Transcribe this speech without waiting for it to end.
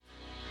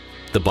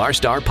The Bar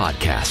Star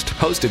Podcast,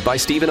 hosted by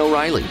Stephen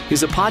O'Reilly,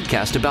 is a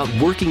podcast about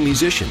working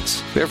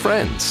musicians, their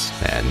friends,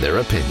 and their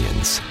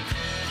opinions.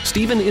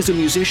 Stephen is a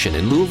musician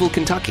in Louisville,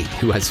 Kentucky,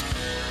 who has...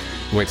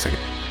 Wait a second.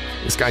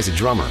 This guy's a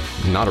drummer,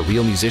 not a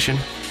real musician?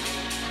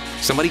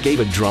 Somebody gave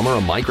a drummer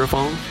a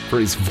microphone for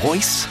his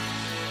voice?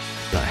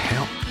 The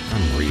hell?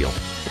 Unreal.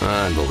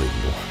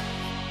 Unbelievable.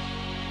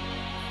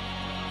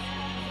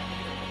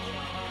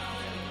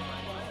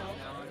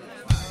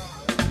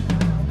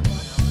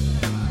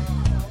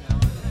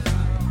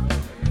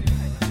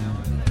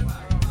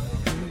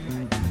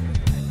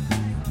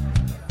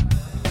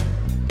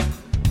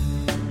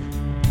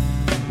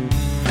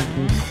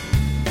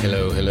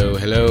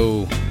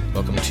 Hello.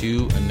 Welcome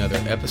to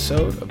another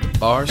episode of the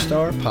Bar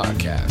Star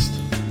Podcast.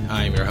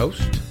 I am your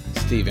host,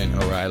 Stephen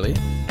O'Reilly,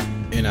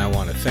 and I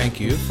want to thank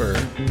you for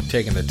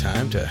taking the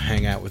time to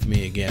hang out with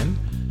me again.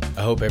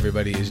 I hope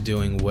everybody is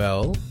doing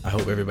well. I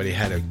hope everybody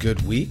had a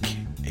good week,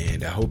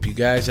 and I hope you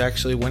guys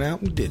actually went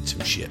out and did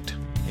some shit.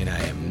 And I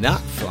am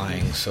not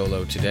flying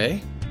solo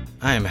today.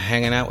 I am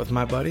hanging out with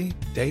my buddy,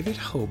 David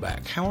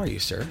Hoback. How are you,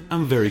 sir?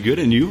 I'm very good,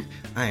 and you?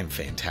 I am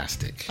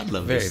fantastic. I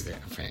love this. Very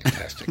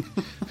fantastic.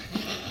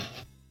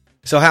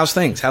 So how's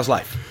things? How's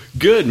life?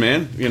 Good,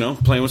 man. You know,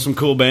 playing with some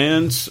cool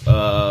bands.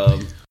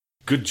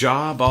 Good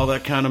job, all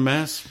that kind of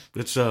mess.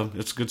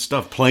 It's good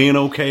stuff. Playing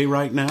okay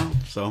right now.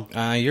 So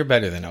you're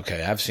better than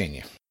okay. I've seen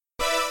you.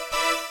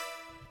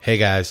 Hey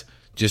guys,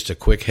 just a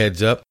quick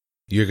heads up.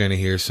 You're going to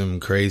hear some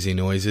crazy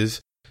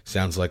noises.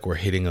 Sounds like we're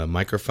hitting a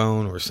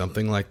microphone or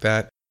something like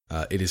that.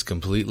 It is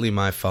completely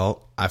my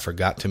fault. I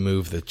forgot to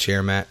move the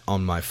chair mat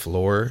on my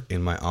floor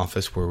in my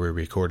office where we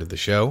recorded the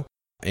show.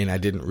 And I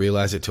didn't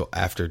realize it till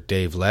after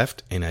Dave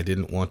left, and I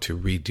didn't want to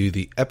redo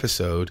the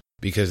episode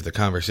because the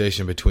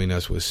conversation between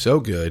us was so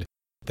good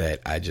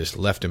that I just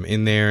left him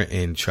in there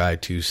and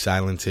tried to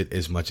silence it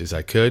as much as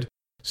I could.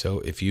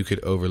 So if you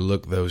could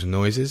overlook those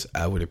noises,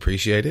 I would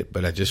appreciate it.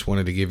 But I just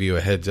wanted to give you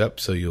a heads up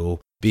so you'll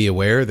be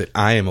aware that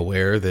I am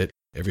aware that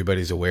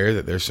everybody's aware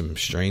that there's some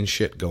strange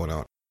shit going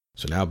on.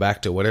 So now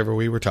back to whatever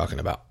we were talking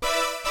about.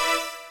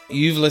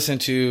 You've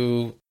listened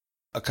to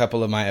a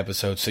couple of my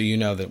episodes, so you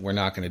know that I'm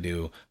not going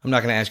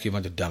to ask you a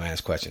bunch of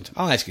dumbass questions.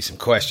 I'll ask you some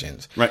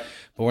questions. Right.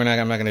 But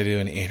I'm not going to do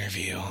an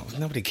interview.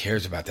 Nobody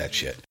cares about that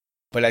shit.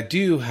 But I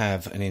do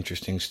have an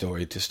interesting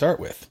story to start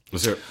with.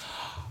 Was there...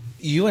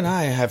 You and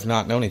I have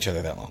not known each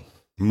other that long.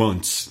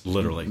 Months,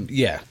 literally.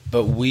 Yeah.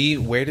 But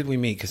where did we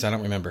meet? Because I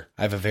don't remember.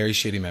 I have a very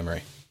shitty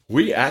memory.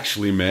 We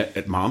actually met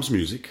at Mom's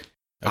Music.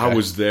 Okay. I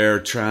was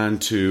there trying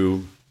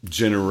to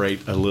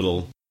generate a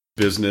little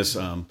business.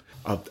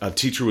 A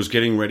teacher was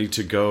getting ready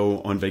to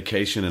go on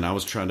vacation, and I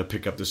was trying to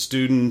pick up the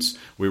students.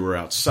 We were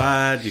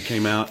outside. You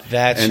came out.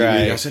 That's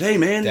right. I said, "Hey,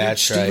 man,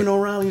 that's Stephen right.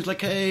 O'Reilly." He's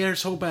like, "Hey,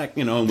 there's Hoback."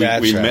 You know,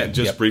 and we met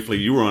just briefly.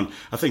 You were on.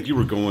 I think you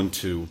were going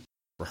to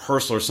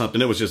rehearsal or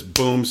something. It was just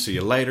boom. See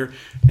you later.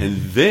 And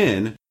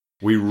then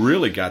we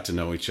really got to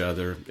know each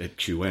other at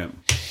QM.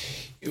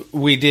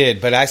 We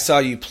did, but I saw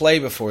you play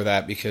before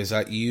that because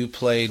you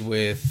played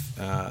with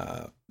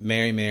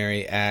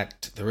Mary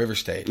at the River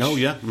Stage. Oh,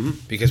 yeah. Mm-hmm.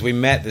 Because we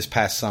met this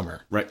past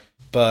summer. Right.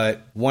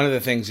 But one of the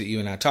things that you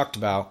and I talked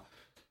about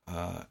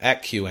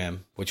at QM,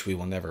 which we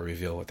will never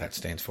reveal what that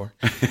stands for,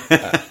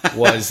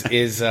 one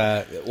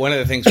of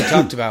the things we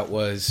talked about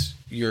was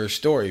your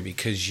story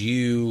because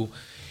you're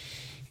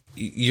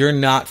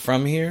not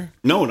from here.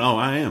 No,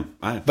 I am.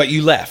 But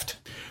you left.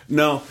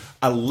 No,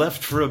 I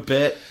left for a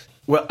bit.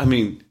 Well, I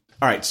mean...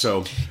 All right,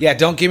 so... Yeah,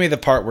 don't give me the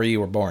part where you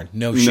were born.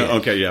 No shit. No,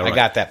 okay, yeah, right. I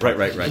got that part.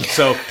 Right.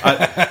 So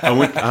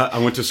I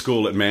went to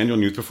school at Manual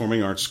Youth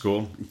Performing Arts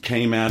School,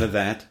 came out of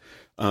that,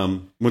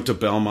 went to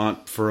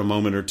Belmont for a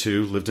moment or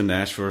two, lived in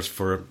Nashville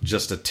for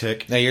just a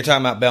tick. Now, you're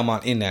talking about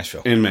Belmont in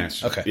Nashville. In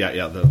Nashville. Okay.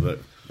 Yeah,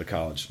 the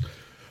college.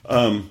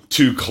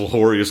 2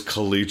 glorious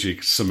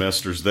collegiate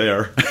semesters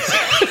there.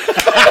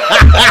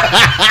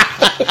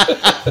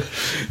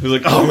 It was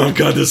like, oh my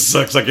God, this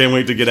sucks. I can't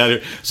wait to get out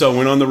of here. So I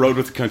went on the road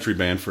with the country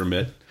band for a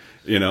bit.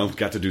 You know,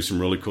 got to do some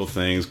really cool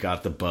things,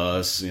 got the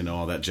bus, you know,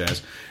 all that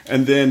jazz.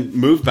 And then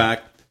moved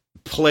back,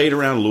 played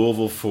around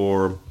Louisville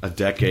for a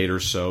decade or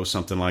so,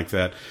 something like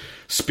that.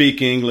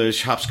 Speak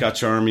English,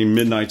 Hopscotch Army,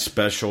 Midnight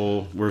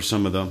Special were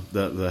some of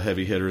the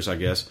heavy hitters, I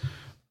guess.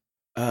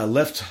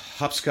 Left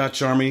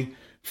Hopscotch Army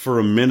for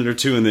a minute or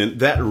two, and then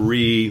that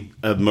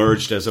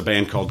re-emerged as a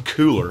band called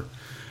Cooler.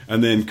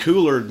 And then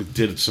Cooler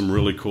did some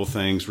really cool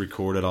things,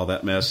 recorded all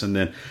that mess. And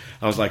then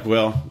I was like,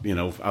 well, you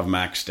know, I've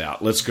maxed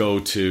out. Let's go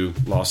to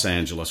Los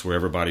Angeles, where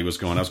everybody was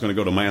going. I was going to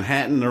go to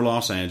Manhattan or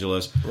Los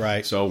Angeles.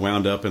 Right. So I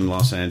wound up in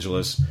Los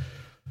Angeles.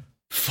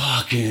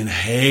 Fucking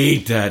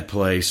hate that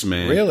place,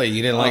 man. Really?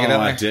 You didn't like it out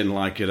there? I didn't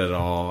like it at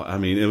all. I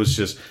mean, it was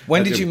just...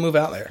 When did you move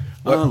out there?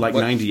 Like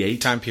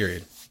 98. Time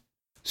period.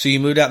 So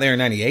you moved out there in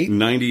 98?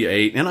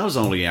 98, and I was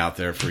only out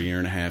there for a year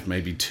and a half,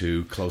 maybe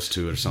 2, close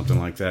to it or something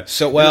like that.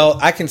 So, well,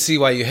 I can see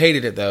why you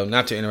hated it, though,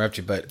 not to interrupt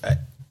you, but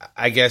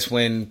I guess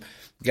when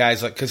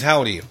guys like, because how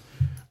old are you?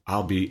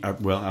 I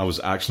was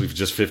actually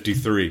just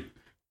 53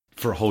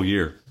 for a whole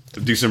year,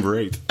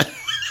 December 8th.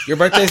 Your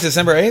birthday is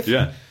December 8th?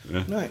 Yeah.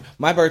 Right.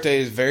 My birthday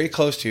is very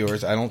close to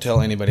yours. I don't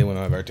tell anybody when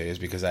my birthday is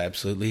because I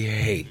absolutely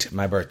hate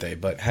my birthday,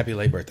 but happy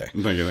late birthday.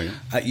 Thank you.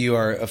 You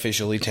are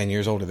officially 10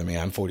 years older than me.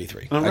 I'm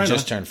 43. Oh, I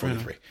just turned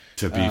 43.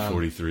 To be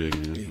 43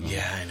 again.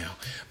 Yeah, I know.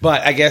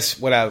 But I guess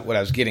what I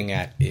was getting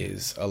at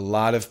is a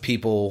lot of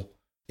people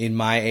in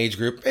my age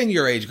group and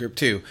your age group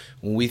too,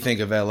 when we think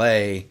of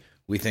LA,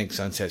 we think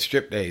Sunset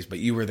Strip days, but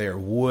you were there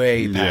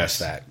way past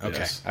that. Okay,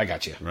 yes. I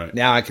got you. Right.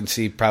 Now I can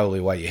see probably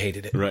why you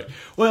hated it. Right.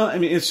 Well, I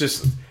mean, it's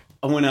just,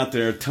 I went out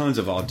there, tons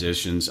of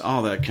auditions,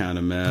 all that kind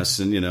of mess,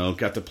 and,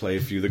 got to play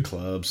a few of the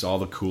clubs, all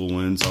the cool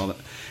ones, all that,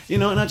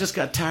 and I just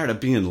got tired of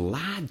being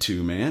lied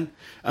to, man.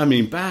 I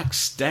mean,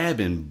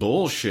 backstabbing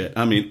bullshit.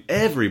 I mean,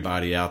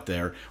 everybody out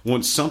there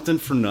wants something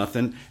for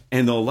nothing,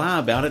 and they'll lie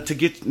about it to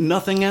get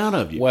nothing out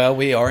of you. Well,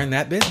 we are in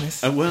that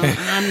business. Well,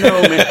 I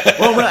know, man.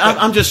 Well,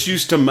 I'm just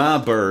used to my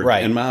burg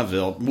and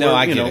myville. No,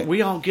 I get it.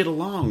 We all get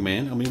along,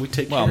 man. I mean, we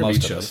take care of most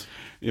each of other. us.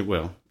 Yeah,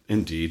 well,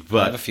 indeed.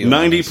 But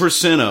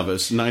 90% of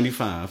us,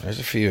 95. There's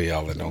a few of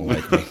y'all that don't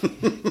like me,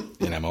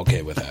 and I'm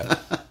okay with that.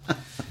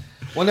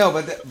 Well, no,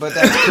 but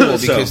that's cool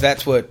because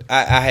that's what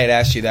I had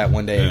asked you that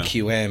one day at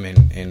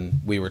QM, and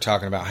we were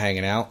talking about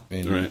hanging out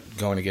and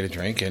going to get a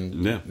drink,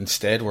 and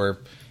instead we're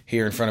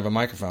here in front of a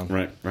microphone.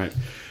 Right.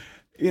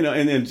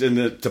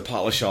 And to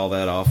polish all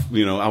that off,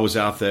 I was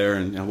out there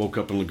and I woke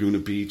up in Laguna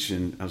Beach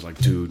and I was like,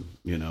 dude,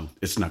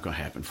 it's not going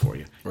to happen for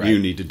you. Right. You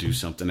need to do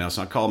something else.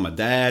 So I called my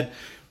dad,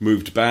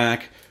 moved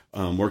back,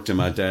 worked in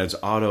my dad's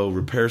auto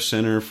repair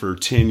center for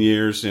 10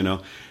 years,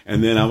 and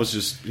then I was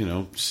just,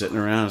 sitting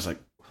around. I was like,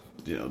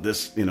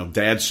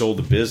 Dad sold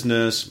the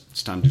business.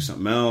 It's time to do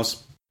something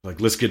else.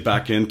 Like, let's get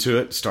back into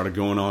it. Started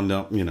going on,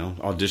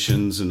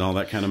 auditions and all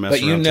that kind of mess.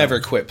 But you never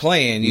quit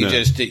playing. You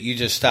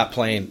just stopped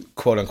playing,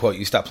 quote unquote.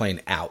 You stopped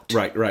playing out.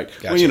 Right.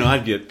 Gotcha. Well,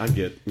 I'd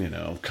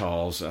get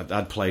calls.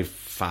 I'd play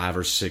 5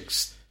 or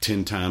 6,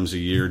 10 times a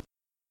year.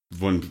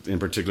 One in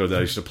particular that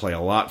I used to play a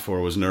lot for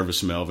was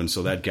Nervous Melvin,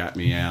 so that got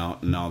me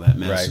out and all that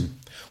mess. Right.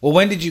 Well,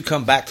 when did you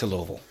come back to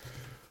Louisville?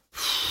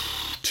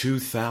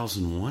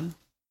 2001.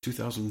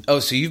 2000. Oh,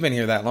 so you've been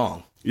here that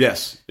long?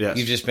 Yes. You've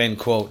just been,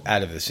 quote,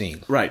 out of the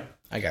scene. Right.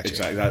 I got you.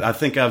 Exactly. I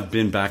think I've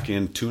been back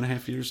in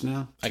 2.5 years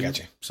now. I got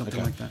you.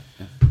 Something like that.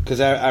 Because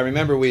I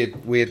remember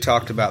we had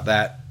talked about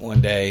that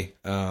one day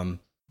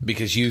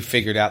because you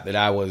figured out that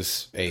I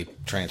was a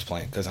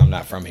transplant because I'm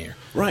not from here.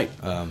 Right.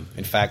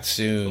 In fact,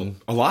 soon...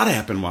 A lot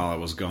happened while I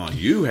was gone.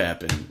 You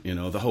happened.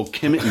 The whole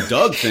Kemet and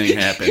Doug thing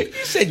happened.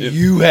 You said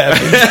you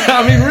happened.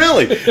 I mean,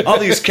 really. All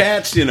these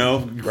cats,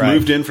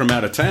 moved in from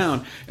out of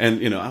town.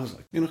 And, I was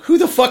like, who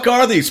the fuck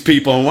are these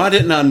people? And why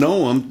didn't I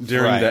know them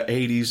during the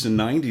 80s and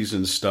 90s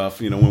and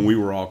stuff, when we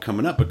were all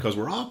coming up? Because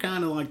we're all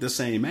kind of like the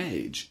same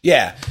age.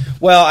 Yeah.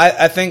 Well,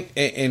 I think,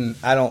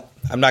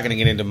 I'm not going to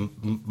get into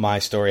my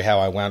story, how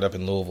I wound up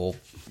in Louisville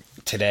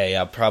today.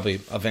 I'll probably,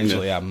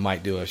 eventually, I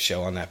might do a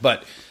show on that.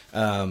 But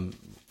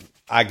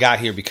I got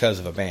here because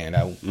of a band.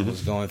 I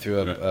was going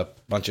through a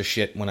bunch of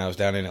shit when I was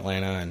down in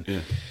Atlanta.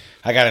 And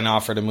I got an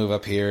offer to move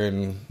up here.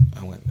 And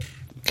I went,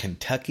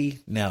 Kentucky?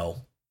 No.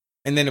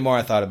 And then the more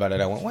I thought about it,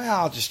 I went,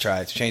 well, I'll just try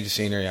it. It's change of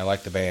scenery. I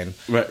like the band.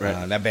 Right.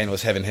 That band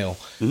was Heaven Hill.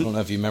 I don't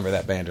know if you remember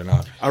that band or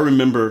not. I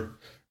remember.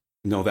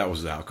 No, that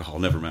was the alcohol.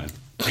 Never mind.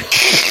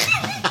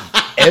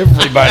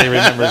 Everybody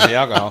remembers the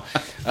alcohol.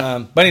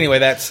 But anyway,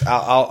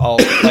 I'll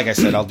like I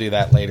said, I'll do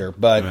that later.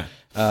 But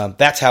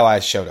that's how I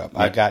showed up.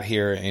 Right. I got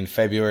here in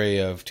February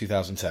of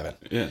 2007.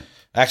 Yeah.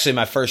 Actually,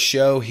 my first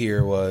show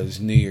here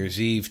was New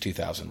Year's Eve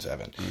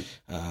 2007. Right.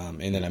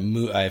 And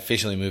then I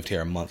officially moved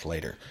here a month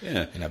later.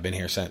 Yeah. And I've been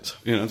here since.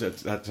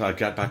 I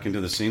got back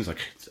into the scenes like,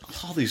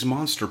 all these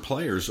monster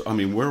players, I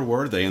mean, where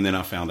were they? And then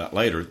I found out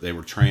later they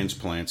were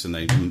transplants and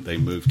they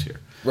moved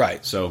here.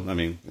 Right. So, I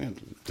mean,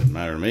 it doesn't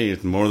matter to me.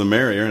 It's more the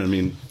merrier. I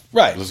mean,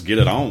 right. Let's get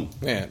it on.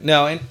 Yeah.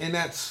 No, and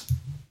that's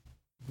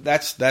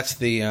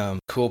the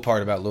cool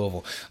part about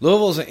Louisville.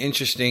 Louisville's an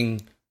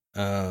interesting,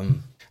 I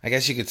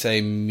guess you could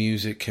say,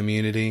 music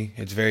community.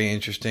 It's very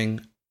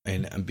interesting.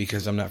 And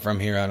because I'm not from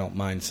here, I don't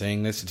mind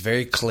saying this. It's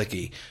very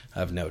cliquey,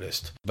 I've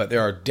noticed. But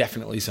there are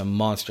definitely some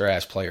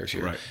monster-ass players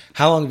here. Right.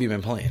 How long have you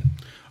been playing?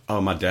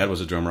 Oh, my dad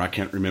was a drummer. I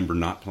can't remember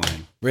not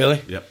playing.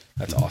 Really? Yep.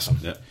 That's awesome.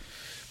 Yep.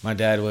 My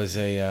dad was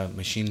a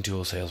machine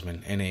tool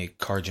salesman and a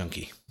car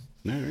junkie.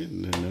 There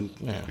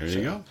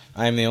you go.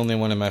 I'm the only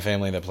one in my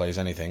family that plays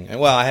anything.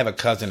 Well, I have a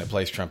cousin that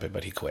plays trumpet,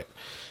 but he quit.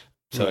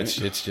 So it's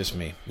just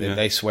me.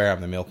 They swear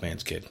I'm the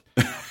milkman's kid.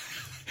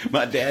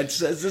 My dad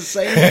says the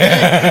same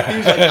thing.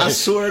 He's like, I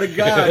swear to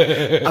God,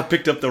 I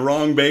picked up the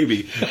wrong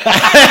baby.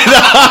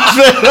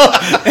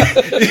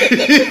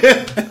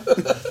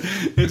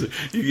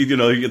 You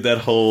get that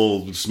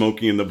whole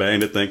Smokey and the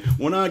Bandit thing.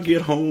 When I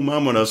get home,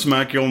 I'm going to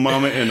smack your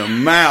mama in the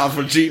mouth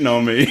for cheating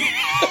on me.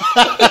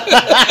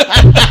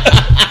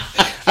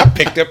 I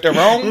picked up the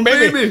wrong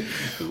baby.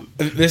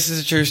 This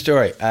is a true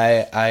story.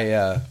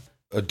 I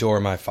adore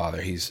my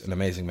father. He's an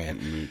amazing man.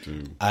 Me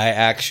too.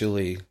 I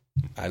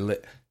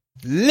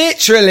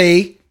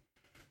literally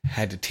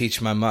had to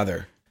teach my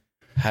mother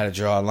how to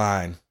draw a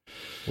line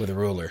with a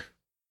ruler.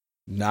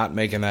 Not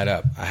making that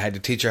up. I had to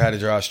teach her how to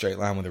draw a straight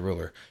line with a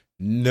ruler.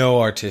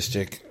 No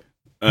artistic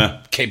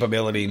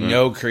capability,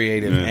 no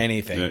creative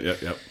anything.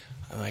 Yeah.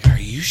 I'm like, are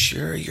you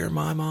sure you're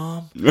my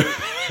mom?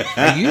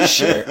 Are you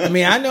sure? I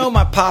mean, I know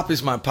my pop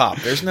is my pop.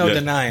 There's no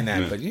denying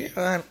that, but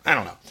I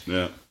don't know.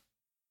 Yeah.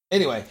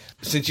 Anyway,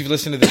 since you've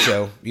listened to the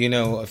show, you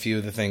know a few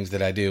of the things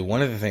that I do.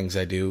 One of the things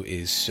I do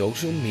is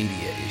social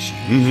media issues.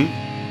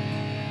 Mm-hmm.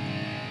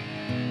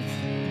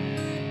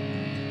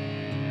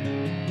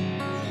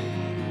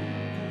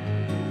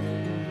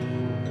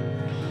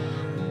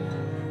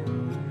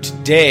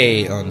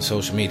 Today on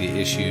social media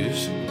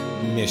issues,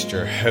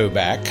 Mr.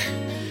 Hoback,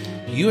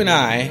 you and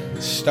I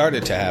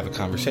started to have a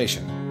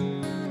conversation.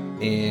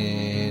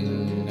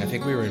 I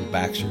think we were in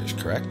Baxter's,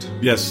 correct?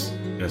 Yes,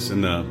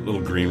 in the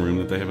little green room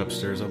that they have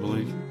upstairs, I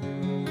believe.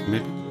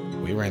 Maybe.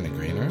 We were in the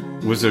green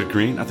room? Was it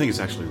green? I think it's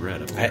actually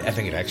red up there. I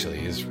think it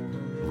actually is.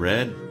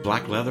 Red?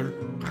 Black leather?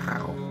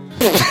 Wow.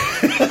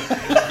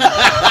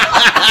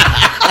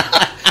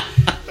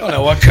 I don't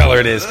know what color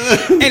it is.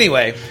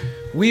 Anyway,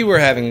 we were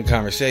having a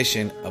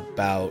conversation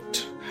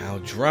about how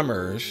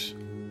drummers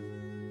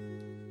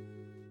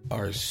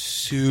are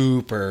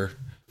super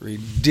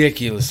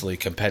ridiculously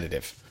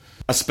competitive.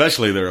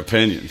 Especially their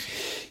opinions.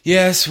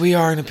 Yes, we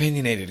are an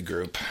opinionated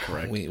group.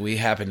 Correct. We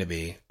happen to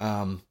be.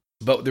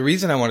 But the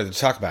reason I wanted to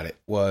talk about it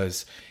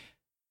was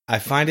I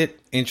find it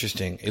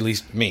interesting, at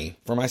least me,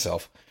 for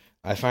myself,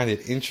 I find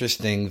it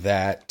interesting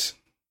that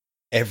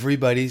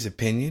everybody's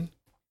opinion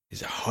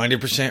is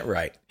 100%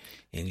 right.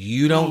 And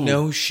you don't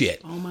know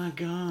shit. Oh my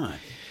God.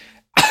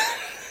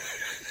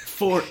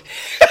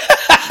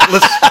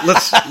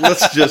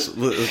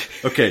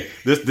 Okay,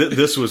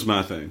 this was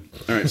my thing.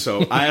 All right,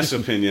 so I asked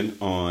opinion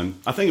on,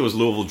 I think it was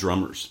Louisville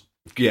drummers.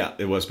 Yeah,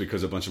 it was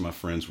because a bunch of my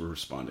friends were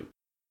responding.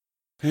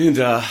 And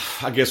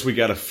I guess we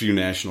got a few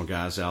national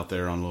guys out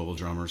there on Louisville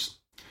drummers.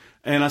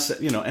 And I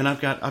said, and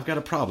I've got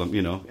a problem,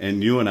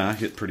 and you and I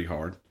hit pretty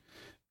hard.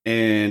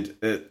 And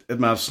at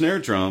my snare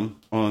drum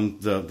on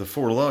the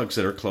four lugs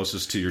that are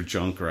closest to your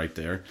junk right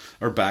there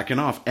are backing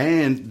off.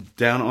 And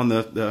down on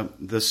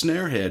the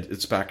snare head,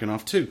 it's backing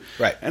off too.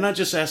 Right. And I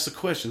just asked the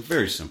question,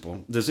 very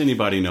simple. Does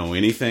anybody know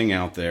anything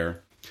out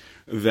there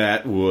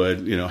that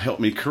would, help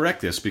me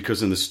correct this?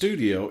 Because in the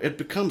studio, it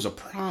becomes a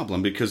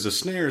problem because the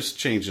snare's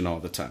changing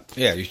all the time.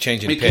 Yeah, you're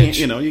changing pitch.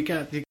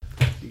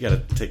 You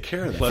got to take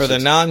care of that. For the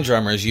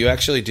non-drummers, you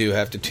actually do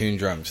have to tune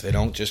drums. They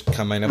don't just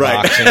come in a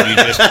box and you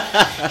just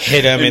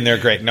hit them and they're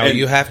great. No,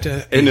 you have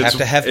to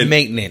have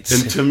maintenance.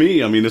 And to me,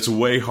 it's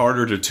way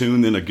harder to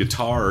tune than a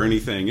guitar or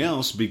anything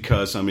else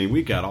because,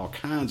 we got all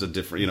kinds of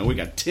different, we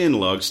got 10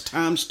 lugs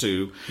times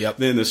 2. Yep.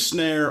 Then the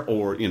snare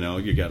or, you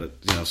got to,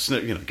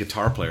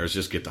 guitar players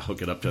just get to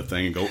hook it up to a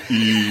thing and go,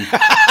 and,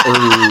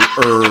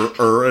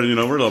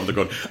 we're loving to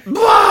go,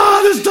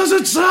 blah, this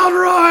doesn't sound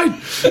right,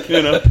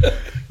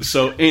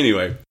 So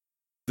anyway,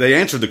 they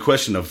answered the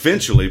question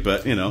eventually,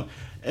 but,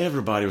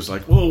 everybody was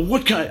like, well,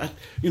 what kind,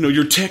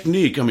 your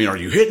technique, are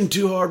you hitting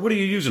too hard? What are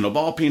you using, a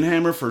ball peen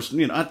hammer for,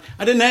 I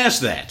didn't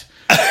ask that.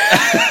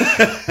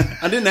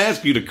 I didn't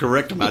ask you to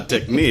correct my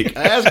technique.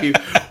 I asked you,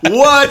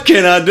 what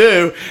can I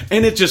do?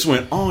 And it just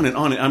went on and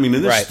on. And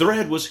this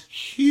thread was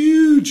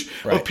huge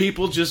of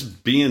people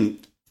just being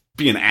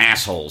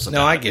assholes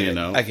about I get it.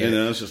 I get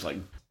it. It's just like,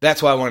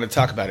 that's why I wanted to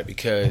talk about it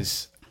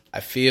because I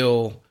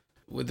feel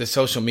with the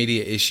social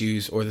media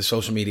issues or the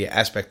social media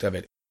aspect of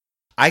it,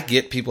 I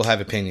get people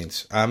have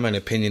opinions. I'm an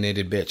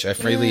opinionated bitch. I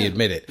freely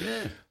admit it.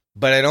 Yeah.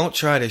 But I don't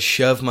try to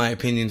shove my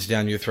opinions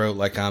down your throat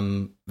like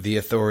I'm the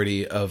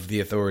authority of the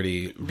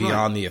authority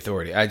beyond the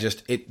authority.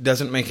 It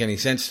doesn't make any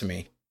sense to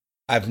me.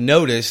 I've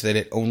noticed that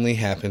it only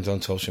happens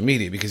on social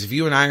media because if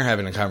you and I are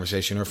having a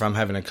conversation or if I'm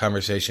having a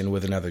conversation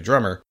with another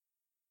drummer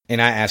and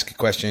I ask a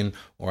question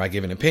or I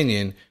give an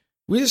opinion,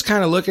 we just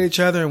kind of look at each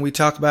other and we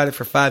talk about it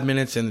for 5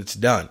 minutes and it's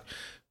done.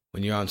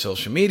 When you're on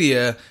social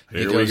media,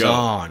 it goes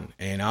on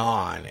and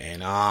on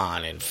and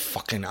on and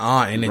fucking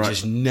on, and it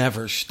just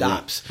never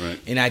stops. Right.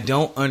 And I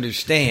don't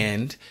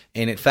understand,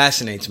 and it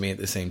fascinates me at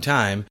the same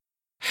time,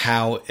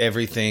 how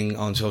everything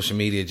on social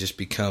media just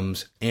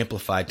becomes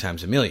amplified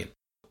times a million.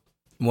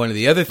 One of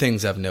the other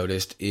things I've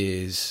noticed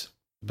is,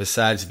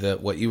 besides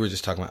what you were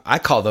just talking about, I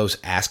call those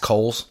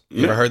assholes.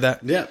 You ever heard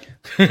that? Yeah,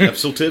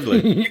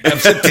 absolutely.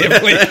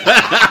 Absolutely.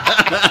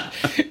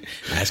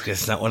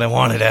 That's not what I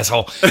wanted,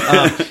 asshole.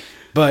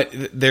 But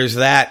there's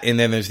that, and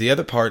then there's the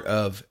other part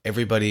of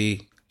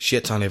everybody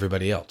shits on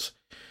everybody else.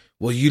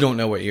 Well, you don't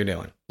know what you're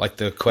doing. Like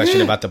the question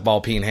about the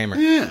ball peen hammer.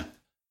 Yeah.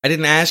 I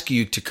didn't ask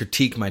you to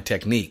critique my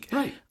technique.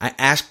 Right. I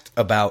asked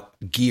about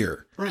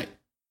gear. Right.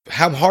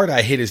 How hard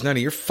I hit is none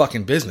of your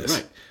fucking business.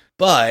 Right.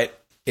 But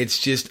it's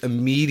just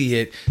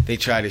immediate. They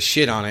try to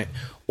shit on it.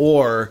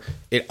 Or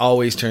it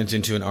always turns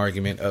into an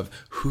argument of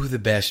who the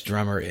best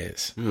drummer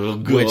is,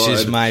 which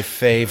is my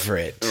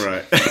favorite.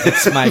 Right.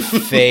 It's my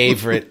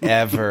favorite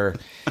ever.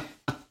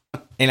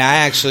 And I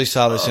actually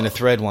saw this in a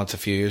thread once a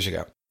few years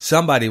ago.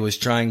 Somebody was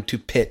trying to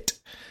pit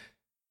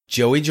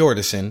Joey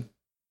Jordison,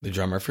 the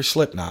drummer for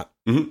Slipknot,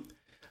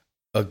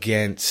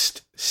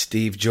 against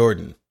Steve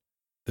Jordan,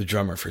 the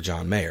drummer for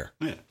John Mayer.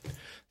 Yeah.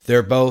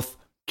 They're both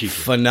Keith.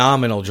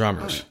 phenomenal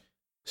drummers. Oh, yeah.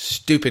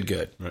 Stupid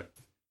good. Right.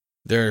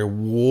 They're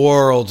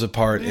worlds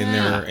apart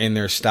Yeah. in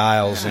their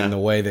styles Yeah. and the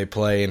way they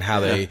play and how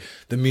the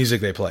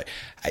music they play.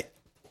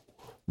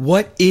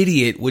 What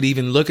idiot would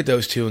even look at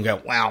those two and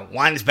go, "Well,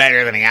 one's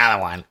better than the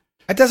other one"?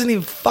 That doesn't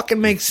even fucking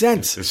make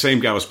sense. The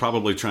same guy was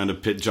probably trying to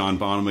pit John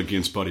Bonham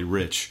against Buddy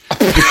Rich.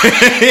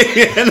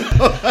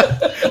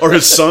 Or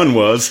his son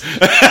was.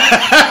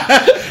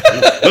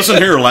 Listen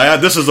here,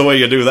 lad. This is the way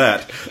you do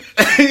that.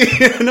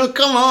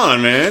 Come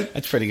on, man.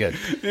 That's pretty good.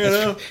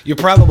 know? You're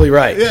probably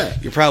right. Yeah.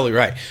 You're probably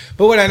right.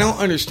 But what I don't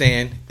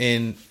understand,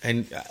 and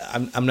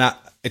I'm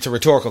not, it's a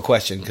rhetorical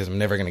question because I'm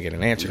never going to get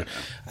an answer.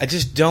 I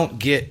just don't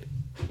get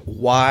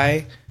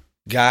why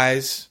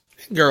guys,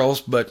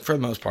 girls, but for the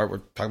most part,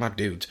 we're talking about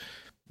dudes,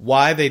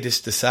 why they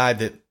just decide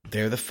that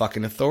they're the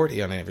fucking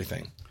authority on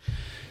everything.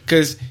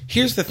 Because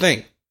here's the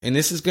thing, and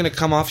this is going to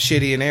come off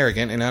shitty and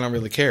arrogant, and I don't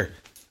really care.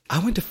 I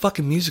went to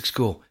fucking music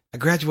school. I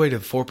graduated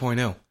with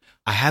 4.0.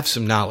 I have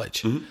some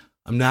knowledge. Mm-hmm.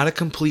 I'm not a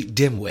complete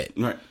dimwit.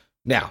 Right.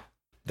 Now,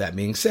 that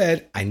being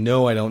said, I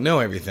know I don't know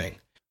everything.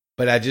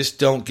 But I just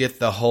don't get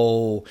the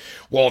whole,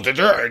 well,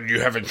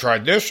 you haven't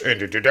tried this,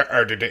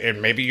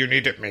 and maybe you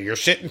need it, you're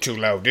sitting too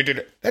low.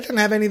 That doesn't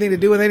have anything to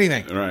do with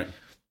anything. Right.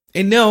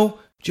 And no,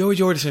 Joey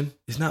Jordison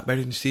is not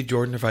better than Steve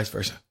Jordan or vice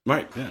versa.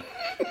 Right, yeah.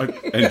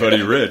 And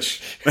Buddy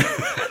Rich.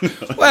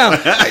 Well,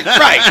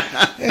 right.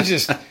 It's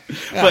just,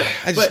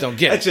 I just don't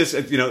get it. It's just,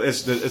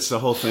 it's the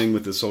whole thing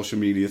with the social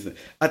media thing.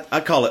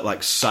 I call it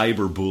like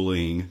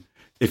cyberbullying,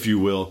 if you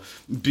will,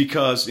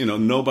 because,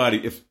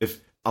 nobody,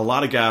 if a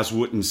lot of guys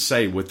wouldn't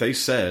say what they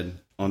said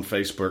on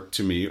Facebook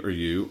to me or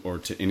you or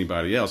to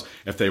anybody else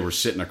if they were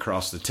sitting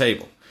across the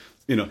table.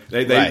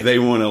 They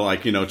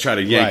want to try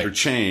to yank your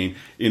chain,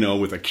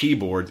 with a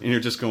keyboard, and you're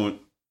just going,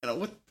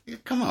 what?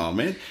 Come on,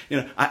 man.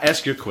 I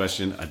asked you a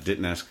question. I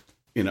didn't ask.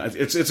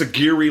 It's a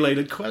gear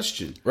related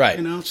question,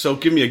 right? So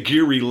give me a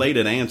gear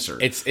related answer.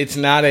 It's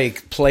not a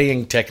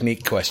playing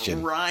technique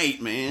question, right,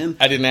 man?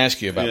 I didn't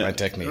ask you about my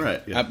technique,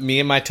 right? Yeah. Me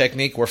and my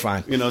technique, we're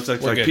fine.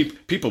 It's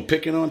like people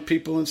picking on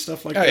people and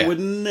stuff like that. Yeah.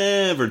 Would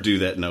never do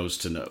that nose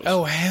to nose.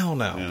 Oh hell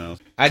no!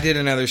 I did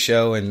another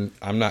show, and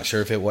I'm not sure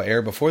if it will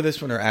air before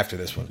this one or after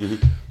this one.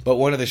 Mm-hmm. But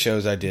one of the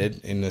shows I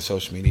did in the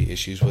social media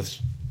issues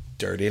was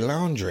dirty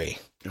laundry.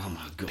 Oh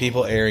my God.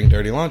 People airing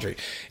dirty laundry.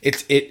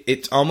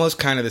 It's almost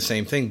kind of the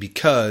same thing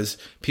because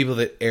people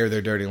that air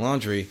their dirty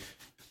laundry,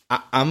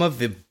 I'm of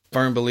the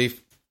firm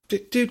belief,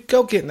 dude,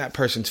 go get in that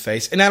person's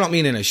face. And I don't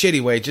mean in a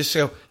shitty way, just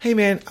go, hey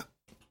man,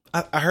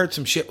 I heard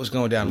some shit was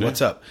going down. Yeah.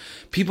 What's up?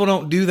 People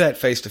don't do that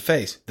face to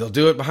face. They'll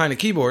do it behind a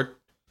keyboard.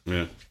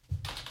 Yeah.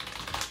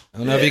 I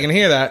don't know if you can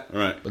hear that,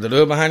 right? But they'll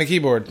do it behind a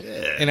keyboard.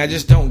 Yeah. And I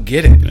just don't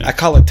get it. Yeah. I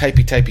call it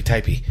typey.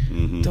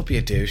 Mm-hmm. Don't be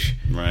a douche.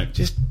 Right.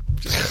 Just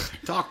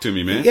talk to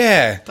me, man.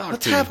 Yeah.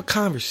 Let's have a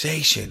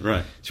conversation.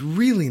 Right. It's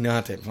really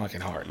not that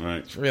fucking hard. Right.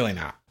 It's really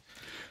not.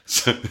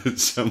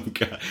 Some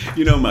guy,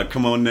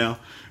 come on now.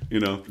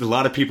 A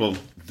lot of people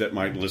that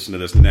might listen to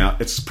this now,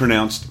 it's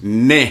pronounced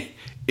neh.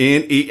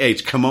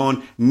 N-E-H. Come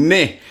on,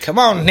 neh. Come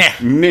on, neh.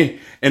 Neh.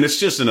 And it's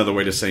just another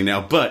way to say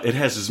now, but it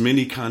has as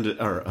many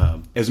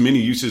as many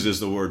uses as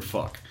the word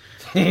fuck.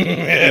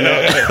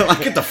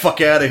 Get the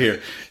fuck out of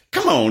here.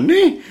 Come on,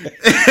 neh.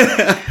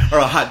 Or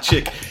a hot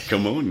chick.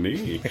 Come on,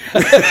 neh.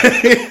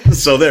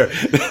 So there.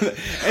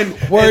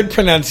 And word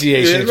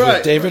pronunciations right,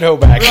 with David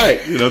Hoback.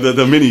 Right.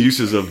 The many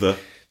uses of the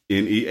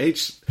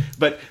N-E-H.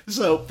 But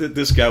so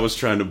this guy was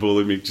trying to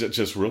bully me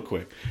just real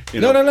quick.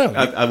 No.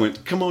 I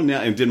went, come on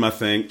now, and did my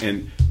thing.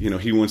 And,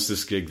 he wants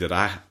this gig that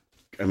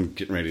I'm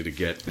getting ready to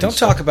get. Don't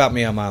talk about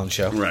me on my own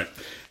show. Right.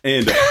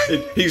 And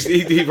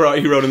he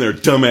wrote in there,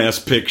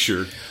 dumbass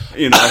picture.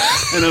 And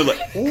I was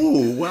like,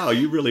 oh, wow,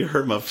 you really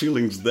hurt my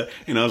feelings. I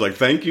was like,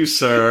 thank you,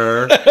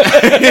 sir.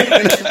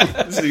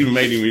 This even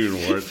made him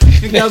even worse.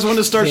 The guys want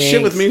to start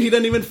shit with me, and he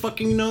doesn't even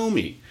fucking know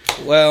me.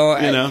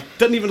 Well,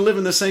 doesn't even live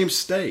in the same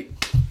state.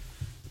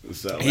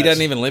 So he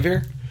doesn't even live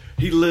here?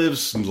 He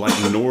lives in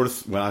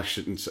north. Well, I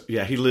shouldn't say.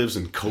 Yeah, he lives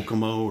in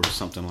Kokomo or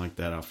something like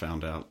that. I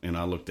found out, and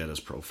I looked at his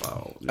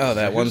profile. Oh,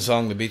 that one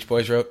song the Beach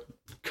Boys wrote?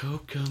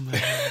 Kokomo.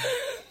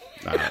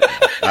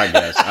 I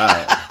guess.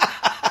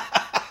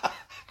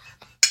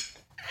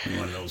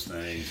 One of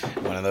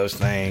those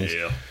things.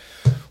 Yeah.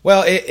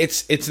 Well,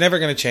 it's never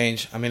going to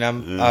change. I mean,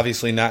 I'm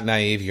obviously not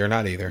naive. You're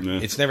not either. Yeah.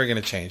 It's never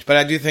going to change. But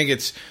I do think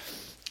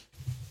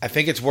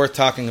it's worth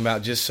talking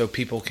about just so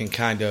people can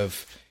kind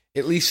of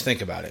at least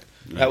think about it.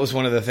 Right. That was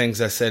one of the things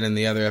I said in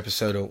the other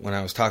episode when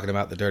I was talking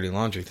about the dirty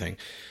laundry thing.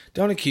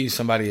 Don't accuse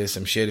somebody of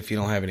some shit if you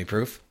don't have any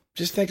proof.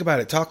 Just think about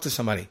it. Talk to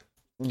somebody.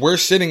 We're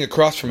sitting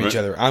across from each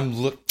other. I'm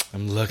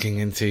looking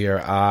into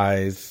your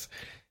eyes.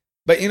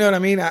 But you know what I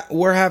mean?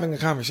 We're having a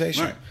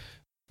conversation. Right.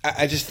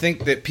 I just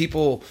think that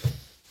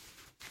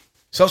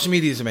social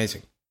media is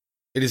amazing.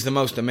 It is the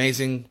most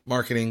amazing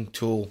marketing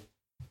tool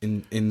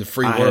in the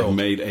free world. I have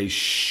made a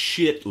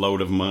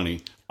shitload of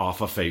money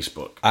off of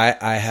Facebook.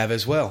 I have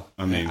as well.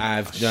 I mean,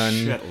 I've done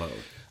shitload.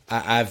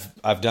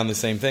 I've done the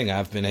same thing.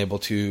 I've been able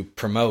to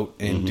promote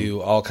and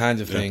do all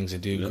kinds of things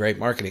and do great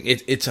marketing.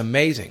 It's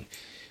amazing.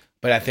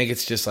 But I think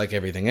it's just like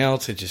everything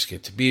else. It just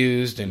gets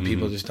abused, and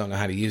people just don't know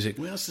how to use it.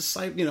 Well, it's the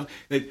site,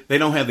 they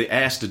don't have the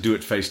ass to do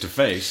it face to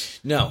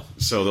face. No.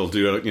 So they'll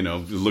do it,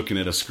 looking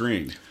at a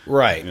screen.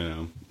 Right.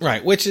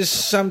 Right. Which is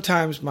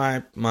sometimes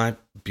my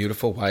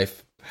beautiful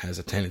wife has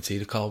a tendency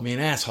to call me an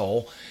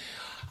asshole.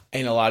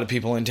 And a lot of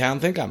people in town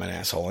think I'm an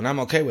asshole, and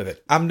I'm okay with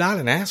it. I'm not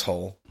an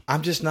asshole.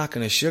 I'm just not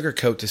going to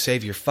sugarcoat to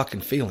save your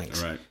fucking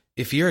feelings. Right.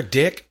 If you're a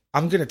dick,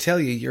 I'm going to tell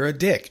you you're a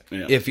dick.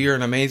 Yeah. If you're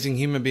an amazing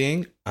human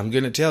being, I'm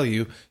going to tell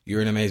you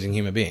you're an amazing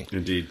human being.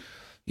 Indeed.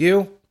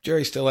 You,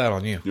 jury's still out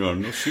on you. Oh,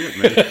 no shit,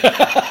 man.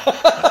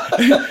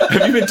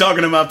 Have you been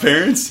talking to my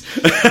parents?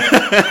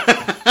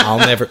 I'll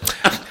never.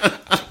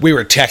 We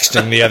were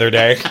texting the other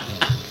day.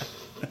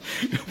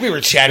 We were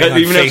chatting on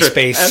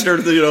FaceSpace.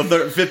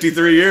 After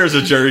 53 years,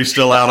 the jury's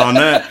still out on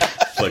that.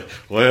 It's like,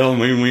 well,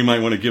 we might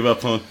want to give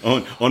up on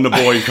the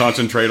boy and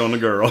concentrate on the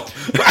girl.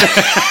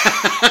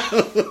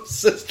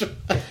 Sister.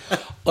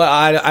 Well,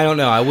 I don't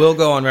know. I will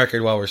go on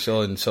record while we're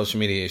still in social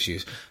media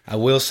issues. I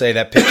will say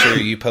that picture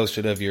you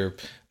posted of your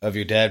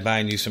dad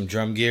buying you some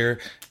drum gear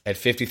at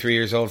 53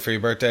 years old for your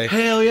birthday.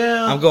 Hell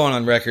yeah. I'm going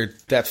on record.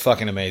 That's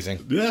fucking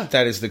amazing. Yeah.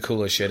 That is the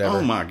coolest shit ever.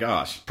 Oh my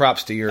gosh.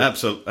 Props to your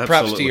Absolutely.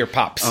 Props to your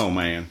pops. Oh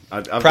man.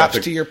 Props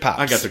to your pops.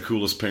 I got the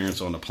coolest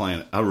parents on the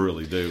planet. I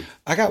really do.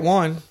 I got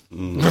one.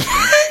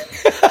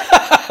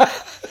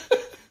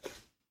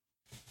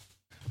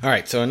 All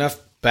right, so enough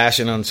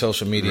bashing on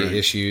social media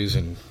issues,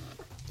 and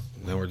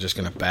then we're just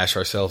going to bash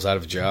ourselves out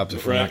of jobs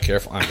if we're not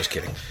careful. I'm just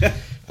kidding.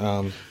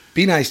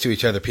 Be nice to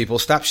each other, people.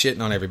 Stop shitting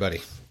on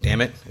everybody.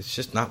 Damn it. It's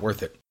just not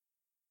worth it.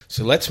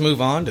 So let's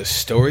move on to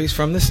stories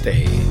from the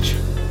stage.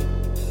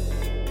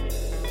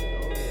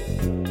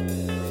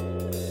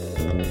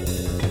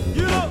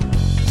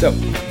 So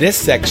this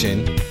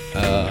section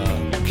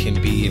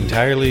can be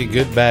entirely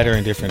good, bad, or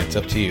indifferent. It's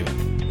up to you.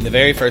 In the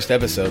very first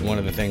episode, one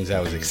of the things I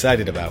was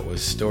excited about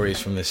was stories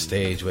from the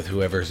stage with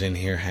whoever's in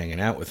here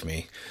hanging out with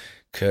me.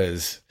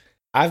 Because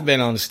I've been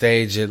on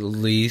stage at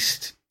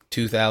least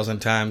 2,000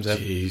 times.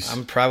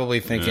 I'm probably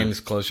thinking it's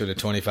closer to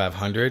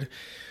 2,500.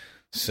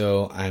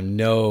 So I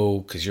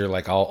know, because you're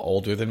like all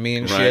older than me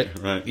and shit.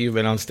 Right. You've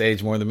been on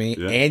stage more than me,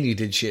 and you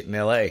did shit in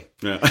L.A.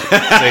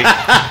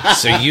 Yeah.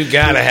 So you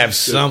got to have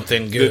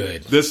something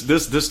good.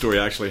 This story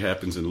actually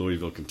happens in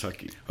Louisville,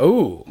 Kentucky.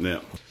 Oh.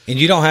 Yeah. And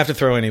you don't have to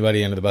throw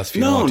anybody under the bus if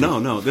you want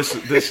to. No.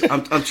 This.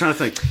 I'm trying to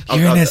think.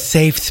 You're in a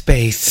safe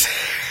space.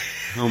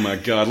 Oh my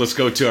God! Let's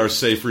go to our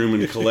safe room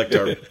and collect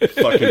our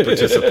fucking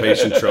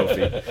participation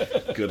trophy.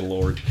 Good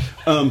Lord.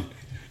 Come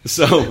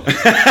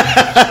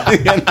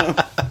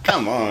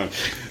on.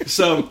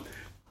 So,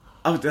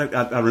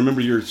 I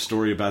remember your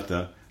story about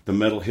the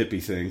metal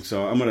hippie thing.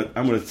 So I'm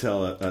gonna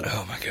tell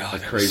oh my God, a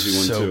crazy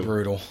one too. So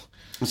brutal.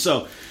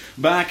 So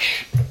back,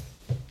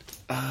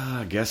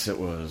 I guess it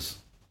was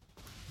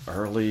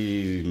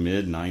early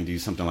mid '90s,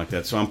 something like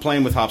that. So I'm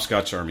playing with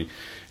Hopscotch Army,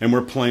 and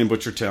we're playing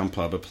Butchertown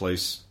Pub, a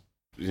place.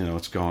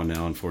 It's gone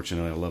now,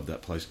 unfortunately. I love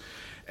that place.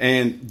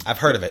 And I've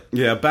heard of it.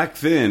 Yeah, back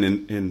then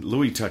in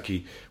Louis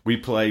Tucky, we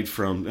played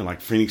from like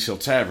Phoenix Hill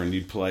Tavern.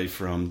 You'd play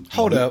from.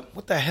 Hold up,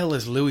 what the hell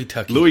is Louis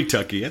Tucky? Louis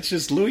Tucky. It's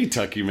just Louis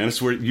Tucky, man.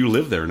 It's where you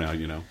live there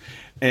now,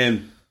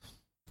 and.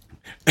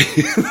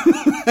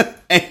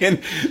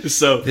 And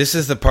so this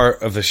is the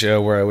part of the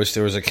show where I wish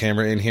there was a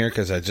camera in here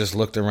because I just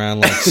looked around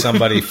like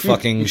somebody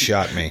fucking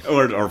shot me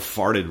or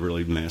farted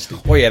really nasty.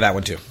 Oh yeah, that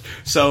one too.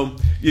 So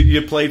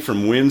you played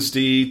from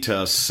Wednesday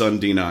to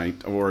Sunday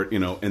night, or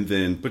and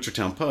then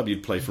Butchertown Pub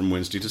you'd play from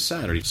Wednesday to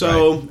Saturday.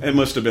 So It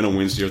must have been a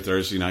Wednesday or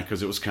Thursday night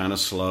because it was kind of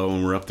slow,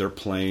 and we're up there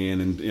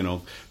playing,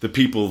 and the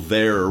people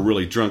there are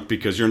really drunk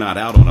because you're not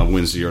out on a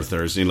Wednesday or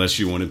Thursday unless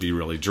you want to be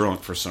really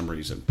drunk for some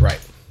reason. Right.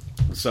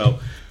 So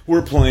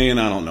we're playing,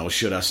 I don't know,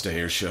 should I stay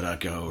or should I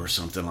go or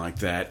something like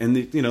that. And,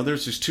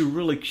 there's these two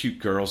really cute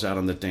girls out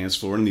on the dance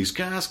floor, and these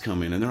guys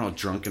come in, and they're all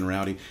drunk and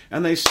rowdy,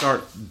 and they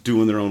start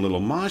doing their own little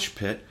mosh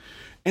pit,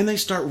 and they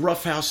start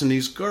roughhousing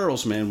these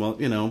girls, man. Well,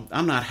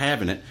 I'm not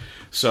having it.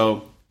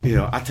 So,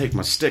 I take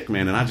my stick,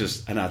 man,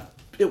 and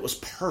it was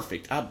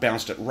perfect. I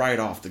bounced it right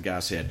off the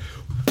guy's head.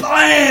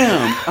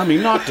 Bam! I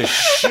mean, knocked the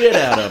shit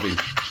out of him.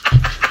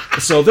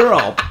 So they're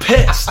all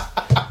pissed,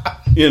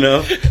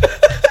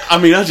 I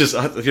mean,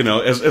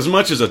 as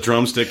much as a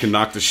drumstick can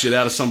knock the shit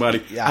out of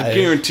somebody, I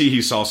guarantee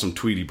he saw some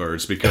Tweety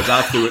birds because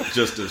I threw it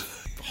just as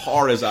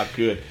hard as I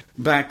could.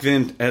 Back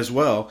then, as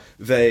well,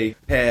 they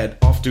had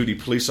off-duty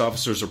police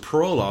officers or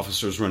parole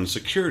officers running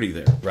security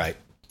there. Right.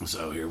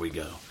 So here we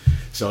go.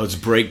 So it's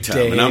break time.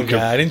 Dave and I'm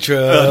got in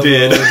trouble.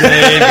 Dave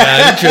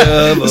got in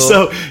trouble.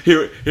 So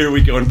here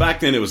we go. And back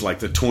then, it was like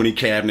the 20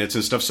 cabinets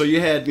and stuff. So you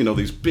had,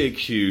 these big,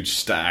 huge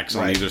stacks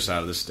on either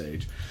side of the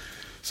stage.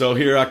 So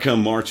here I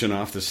come marching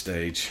off the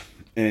stage,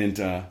 and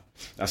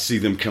I see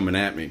them coming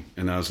at me,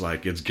 and I was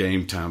like, it's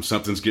game time.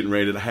 Something's getting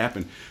ready to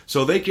happen.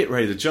 So they get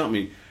ready to jump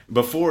me.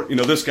 Before,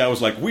 this guy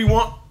was like, we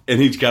want And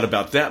he got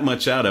about that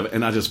much out of it,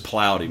 and I just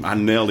plowed him. I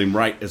nailed him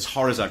right as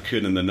hard as I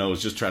could in the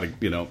nose, just try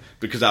to,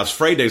 because I was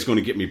afraid they was going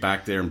to get me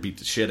back there and beat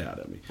the shit out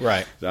of me.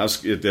 Right. I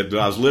was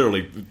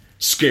literally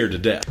scared to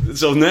death.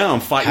 So now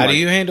I'm fighting. How do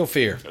you handle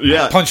fear?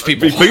 Yeah, punch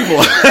people.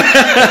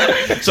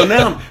 So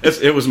now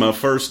it was my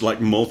first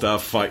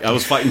multi-fight. I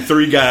was fighting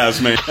 3 guys,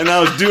 man, and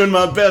I was doing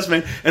my best,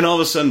 man. And all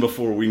of a sudden,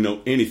 before we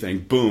know anything,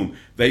 boom,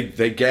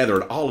 they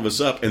gathered all of us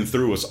up and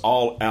threw us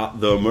all out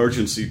the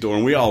emergency door,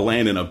 and we all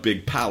land in a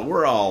big pile.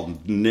 We're all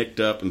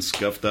nicked up and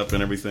scuffed up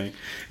and everything.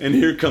 And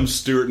here comes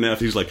Stuart Neff.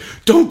 He's like,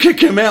 "Don't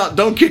kick him out!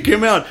 Don't kick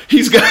him out!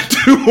 He's got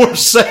 2 more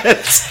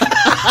sets."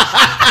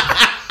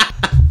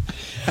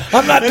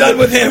 I'm not done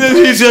with him. And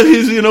then he said,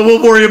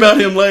 we'll worry about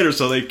him later.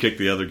 So they kicked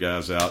the other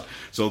guys out.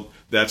 So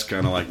that's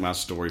kind of like my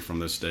story from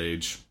the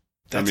stage.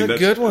 That's a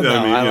good one, though.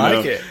 I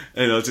like it.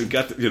 It's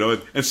got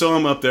and so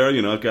I'm up there.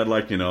 I've got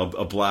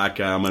a black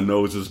eye. My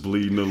nose is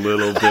bleeding a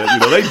little bit.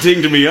 They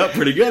dinged me up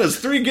pretty good. It's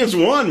 3 against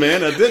 1,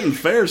 man. I didn't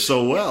fare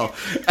so well.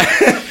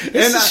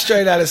 This is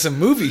straight out of some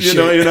movie shit.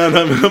 And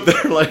I'm up there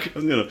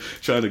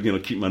trying to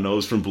keep my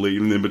nose from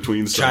bleeding in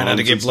between songs. Trying not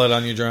to get blood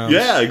on your drums.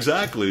 Yeah,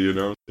 exactly.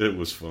 It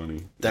was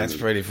funny. That's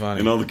pretty funny.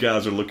 And all the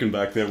guys are looking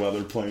back there while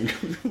they're playing.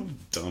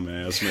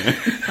 Dumbass, man.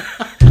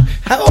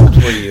 How old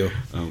were you?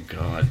 Oh,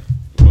 God.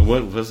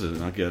 What was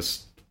it? I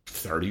guess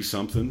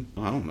 30-something.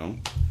 I don't know.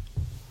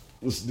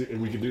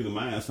 We could do the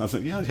math. I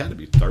thought, it had to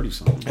be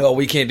 30-something. Well,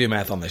 we can't do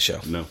math on this show.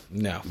 No.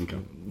 Okay.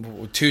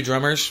 2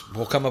 drummers,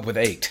 we'll come up with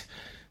 8.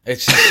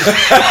 It's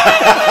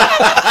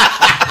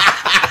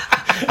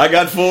I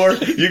got 4.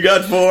 You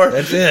got 4.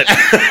 That's it.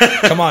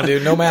 Come on,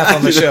 dude. No math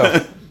on the show.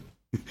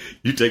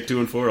 You take 2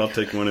 and 4. I'll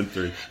take 1 and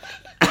 3.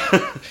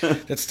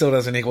 That still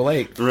doesn't equal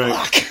 8.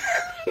 Right.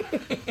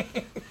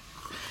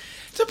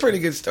 It's a pretty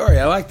good story.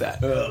 I like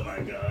that. Oh my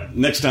God!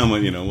 Next time,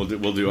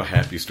 we'll do a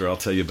happy story. I'll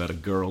tell you about a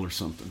girl or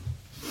something.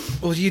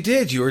 Well, you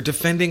did. You were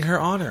defending her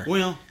honor.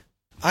 Well,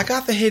 I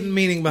got the hidden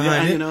meaning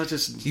behind it.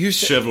 Just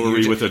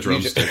chivalry with a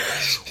drumstick.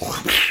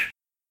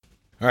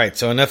 All right.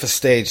 So enough of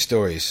stage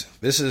stories.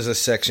 This is a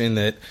section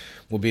that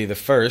will be the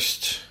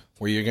first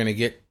where you're going to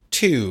get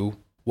 2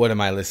 "What am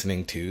I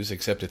listening to's?"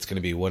 Except it's going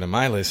to be "What am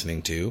I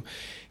listening to?"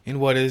 and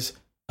 "What is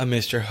a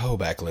Mr.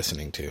 Hoback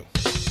listening to?"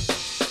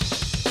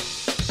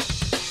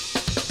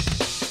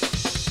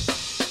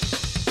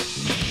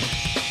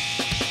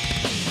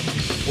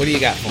 What do you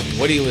got for me?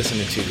 What are you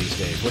listening to these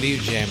days? What are you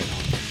jamming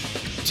on?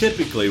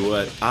 Typically,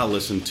 what I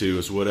listen to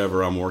is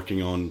whatever I'm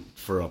working on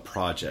for a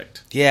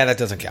project. Yeah, that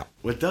doesn't count.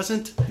 It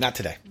doesn't? Not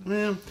today.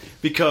 Well,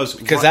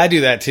 because I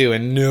do that too,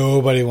 and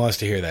nobody wants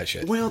to hear that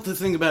shit. Well, the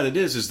thing about it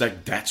is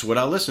that that's what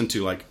I listen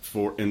to. Like,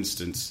 for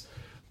instance,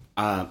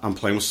 I'm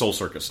playing with Soul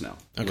Circus now,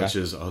 which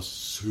is a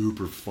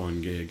super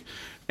fun gig.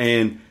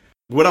 And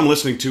what I'm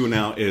listening to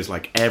now is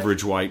like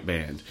Average White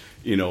Band,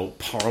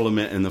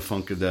 Parliament and the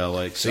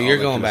Funkadelics. So you're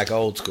going back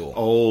old school.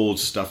 Old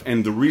stuff.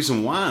 And the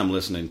reason why I'm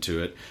listening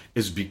to it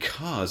is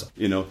because,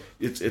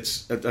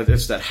 it's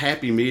that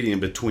happy medium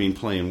between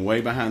playing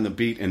way behind the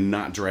beat and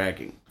not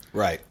dragging.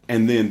 Right.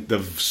 And then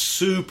the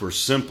super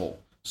simple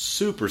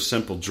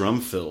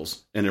drum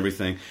fills and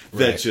everything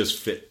that just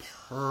fit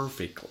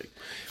perfectly.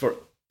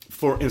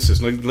 For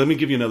instance, let me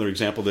give you another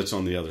example that's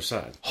on the other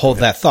side. Hold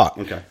that thought.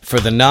 Okay. For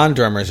the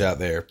non-drummers out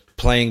there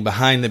playing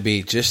behind the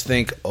beat, just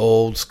think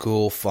old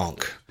school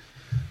funk.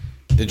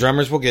 The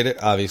drummers will get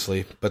it,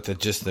 obviously, but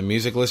the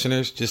music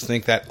listeners, just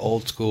think that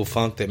old school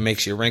funk that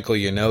makes you wrinkle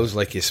your nose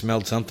like you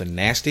smelled something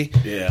nasty.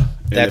 Yeah.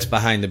 That's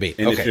behind the beat.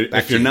 And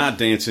if you're not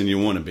dancing, you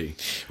want to be.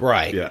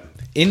 Right. Yeah.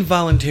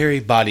 Involuntary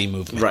body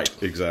movement. Right,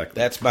 exactly.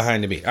 That's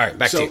behind the beat. All right,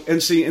 back to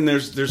you. And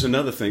there's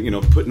another thing,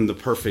 putting the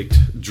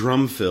perfect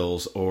drum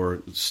fills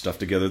or stuff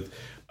together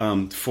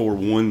for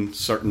one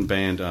certain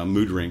band,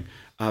 Mood Ring.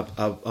 I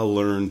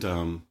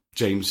learned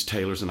James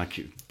Taylor's, and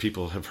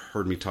people have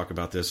heard me talk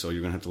about this, so you're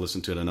going to have to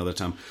listen to it another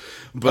time.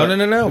 But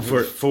no.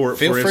 Feel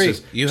free.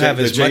 Instance, you have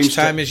as much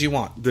time as you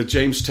want. The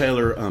James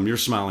Taylor, Your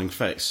Smiling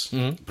Face.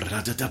 Mm-hmm.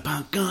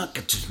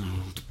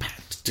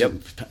 Yep.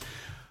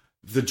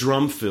 The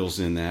drum fills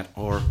in that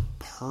are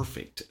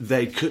perfect.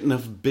 They couldn't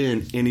have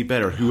been any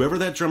better. Whoever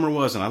that drummer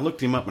was, and I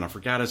looked him up and I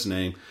forgot his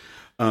name,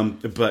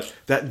 but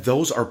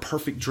those are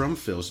perfect drum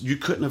fills. You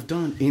couldn't have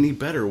done any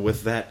better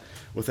with that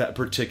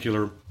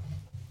particular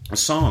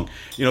song.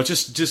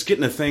 Just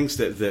getting the things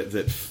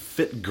that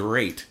fit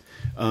great.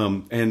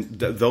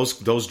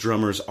 Those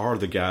drummers are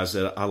the guys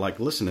that I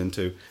like listening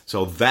to.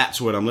 So that's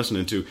what I'm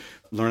listening to.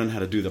 Learning how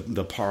to do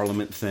the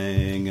Parliament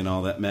thing and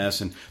all that mess.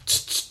 And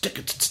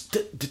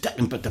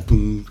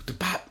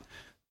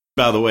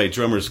by the way,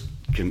 drummers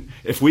can.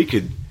 If we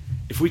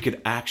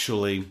could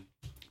actually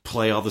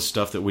play all the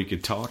stuff that we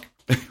could talk,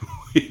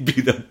 we'd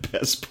be the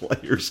best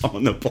players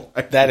on the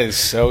planet. That is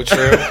so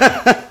true.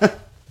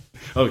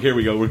 Oh, here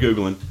we go. We're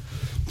Googling.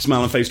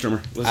 Smiling face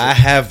drummer. I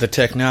have the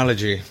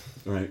technology.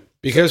 Right.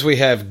 Because we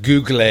have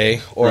Google,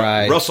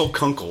 Russell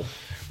Kunkel.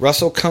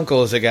 Russell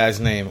Kunkel is the guy's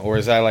name, or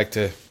as I like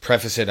to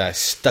preface it, I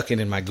stuck it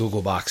in my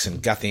Google box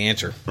and got the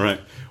answer. Right.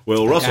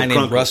 Well,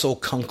 Russell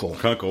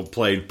Kunkel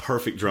played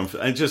perfect drum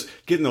fills. And just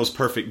getting those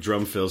perfect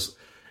drum fills,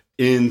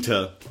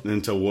 into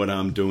what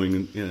I'm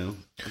doing. You know,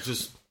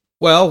 just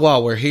Well,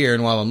 while we're here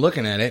and while I'm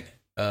looking at it,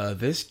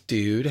 this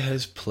dude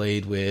has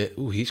played with.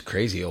 Ooh, he's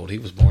crazy old. He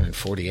was born in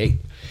 '48.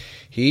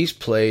 He's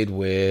played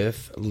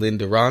with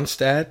Linda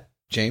Ronstadt,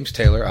 James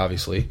Taylor,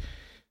 obviously,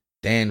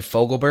 Dan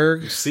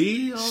Fogelberg,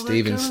 see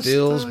Stephen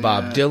Stills,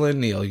 Bob Dylan,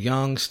 Neil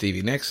Young,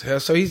 Stevie Nicks.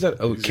 So he's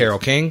done. Carole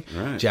King,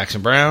 right.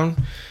 Jackson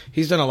Brown.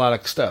 He's done a lot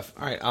of stuff.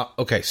 All right.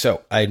 Okay.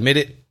 So I admit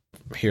it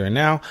here and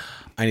now.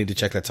 I need to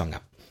check that song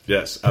out.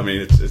 Yes, I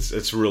mean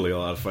it's really a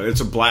lot of fun.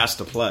 It's a blast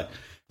to play.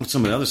 What's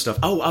some of the other stuff?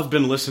 Oh, I've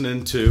been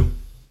listening to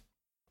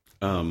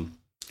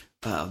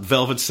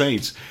Velvet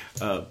Saints.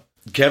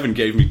 Kevin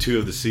gave me 2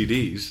 of the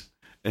CDs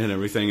and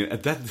everything.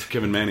 That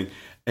Kevin Manning,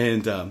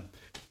 and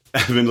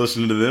I've been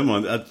listening to them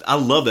on. I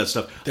love that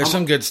stuff. There's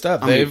some good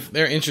stuff.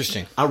 They're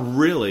interesting. I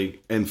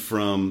really, and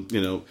from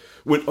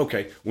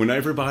when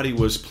everybody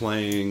was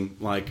playing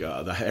like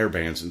the hair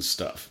bands and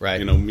stuff,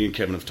 right? You know, me and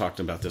Kevin have talked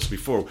about this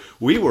before.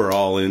 We were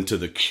all into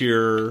The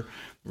Cure,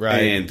 right,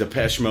 and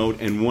Depeche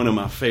Mode, and one of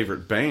my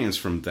favorite bands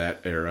from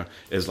that era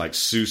is like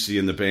Susie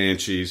and the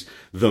Banshees,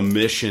 The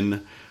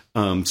Mission,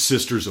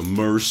 Sisters of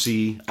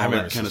Mercy, all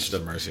that kind of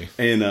stuff. Mercy,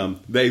 and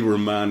they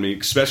remind me,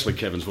 especially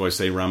Kevin's voice.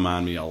 They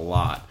remind me a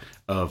lot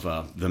of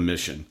The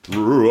Mission.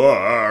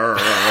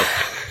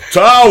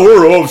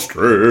 Tower of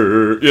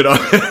Strength, you know.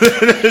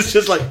 It's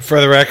just like,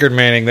 for the record,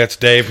 Manning, that's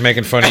Dave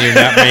making fun of you,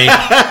 not me.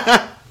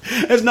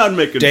 It's not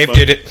making Dave fun.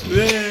 did it.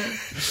 Yeah.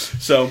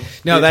 So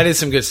no, that is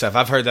some good stuff.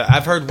 I've heard that.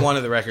 I've heard one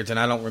of the records, and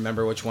I don't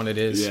remember which one it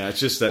is. Yeah, it's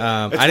just that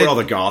that's where all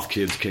the goth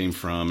kids came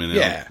from. And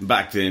yeah,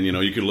 back then, you know,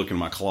 you could look in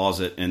my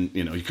closet, and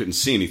you know, you couldn't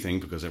see anything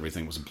because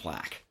everything was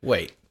black.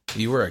 Wait,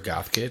 you were a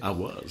goth kid? I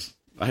was.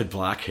 I had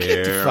black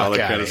hair, Get the fuck all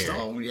that out kind of of here.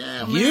 stuff. Oh,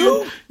 yeah, you?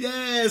 Man.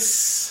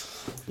 Yes.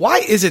 Why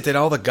is it that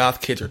all the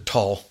goth kids are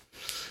tall?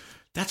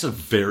 That's a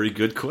very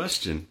good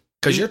question.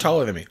 Because you're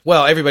taller than me.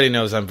 Well, everybody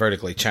knows I'm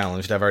vertically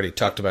challenged. I've already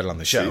talked about it on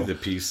the show. See, the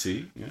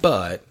PC. Yeah.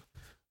 But,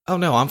 oh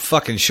no, I'm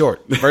fucking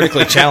short.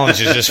 Vertically challenged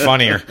is just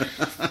funnier.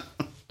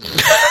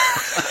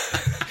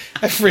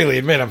 I freely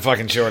admit I'm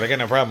fucking short. I got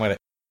no problem with it.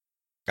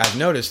 I've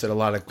noticed that a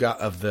lot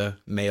of the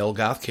male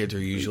goth kids are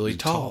usually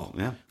tall.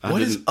 Yeah.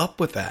 What is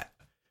up with that?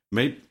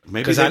 Maybe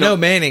because I know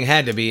Manning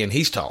had to be, and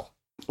he's tall.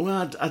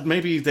 Well,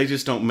 maybe they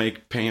just don't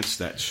make pants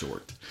that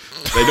short.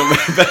 They don't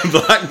make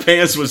black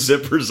pants with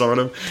zippers on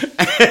them.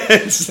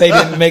 They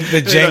didn't make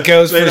the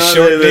Jenkos for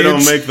short dudes. They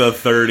don't make the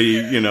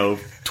 30,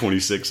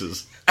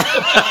 26s.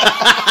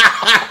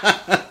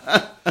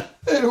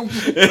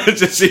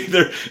 It's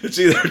either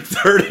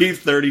 30,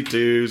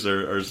 32s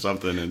or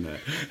something in that.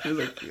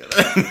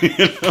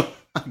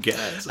 I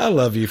guess. I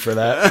love you for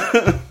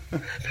that.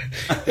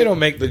 They don't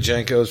make the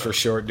Jenkos for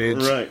short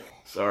dudes. Right.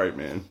 Sorry,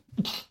 man.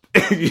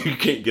 You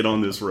can't get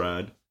on this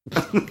ride.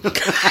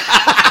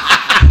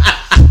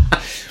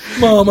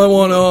 Mom, I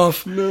want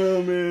off.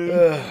 No,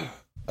 man.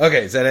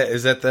 Okay, is that it?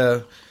 Is that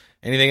the...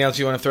 Anything else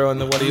you want to throw in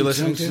the what are you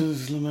listening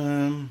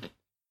to?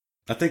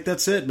 I think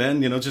that's it,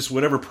 man. Just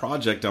whatever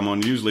project I'm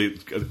on. Usually,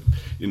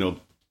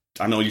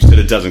 I know you said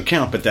it doesn't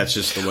count, but that's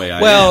just the way I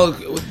am. Well,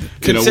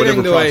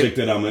 whatever project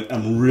that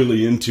I'm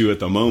really into at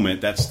the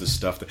moment, that's the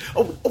stuff that...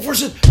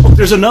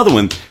 there's another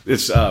one.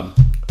 It's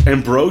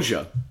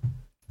Ambrosia.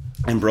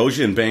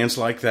 Ambrosia and bands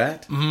like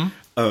that.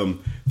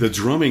 Mm-hmm. The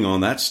drumming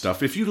on that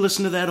stuff, if you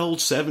listen to that old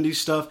 70s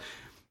stuff,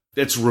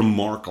 it's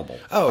remarkable.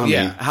 Oh,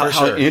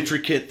 how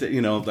intricate,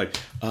 like,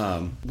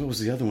 what was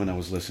the other one I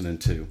was listening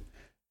to?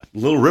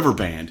 Little River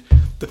Band.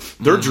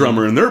 Their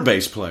drummer and their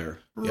bass player.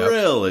 Yep.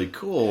 Really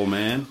cool,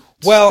 man.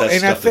 Well,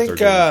 and I think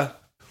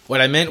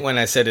what I meant when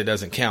I said it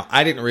doesn't count,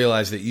 I didn't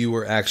realize that you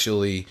were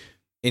actually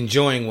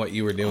enjoying what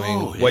you were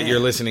doing, what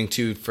you're listening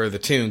to for the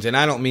tunes. And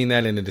I don't mean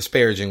that in a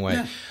disparaging way.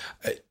 Yeah.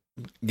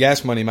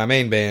 Gas Money, my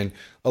main band,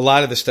 a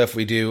lot of the stuff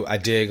we do, I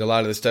dig. A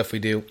lot of the stuff we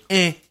do,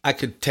 I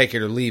could take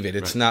it or leave it.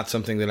 It's not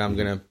something that I'm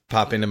going to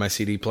pop into my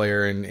CD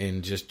player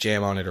and just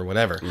jam on it or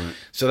whatever. Right.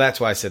 So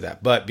that's why I said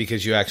that. But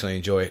because you actually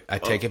enjoy it, I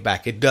take it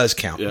back. It does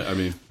count. Yeah, I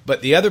mean.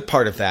 But the other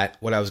part of that,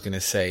 what I was going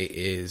to say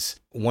is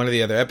one of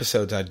the other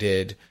episodes I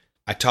did,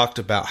 I talked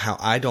about how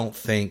I don't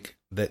think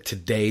that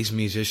today's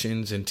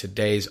musicians and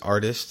today's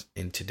artists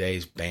and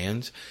today's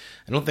bands,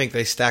 I don't think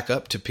they stack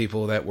up to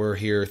people that were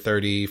here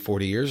 30,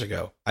 40 years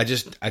ago. I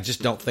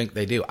just don't think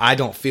they do. I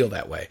don't feel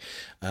that way.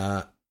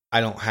 I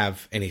don't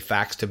have any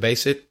facts to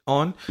base it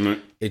on. Mm-hmm.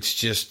 It's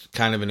just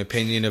kind of an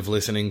opinion of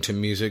listening to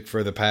music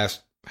for the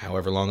past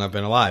however long I've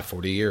been alive,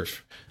 40 years.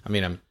 I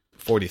mean, I'm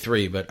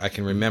 43, but I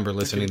can remember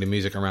listening to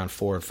music around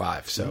 4 or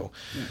 5. So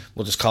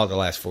we'll just call it the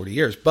last 40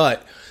 years.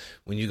 But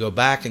when you go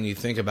back and you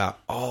think about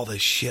all the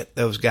shit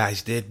those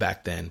guys did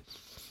back then,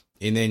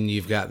 and then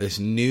you've got this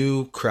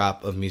new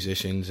crop of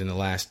musicians in the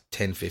last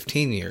 10,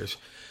 15 years,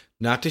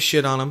 not to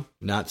shit on them,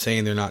 not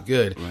saying they're not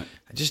good. Right.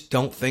 I just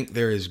don't think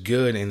they're as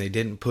good, and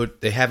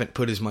they haven't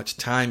put as much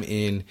time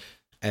in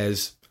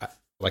as,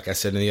 like I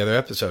said in the other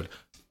episode,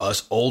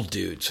 us old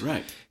dudes.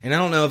 Right. And I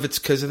don't know if it's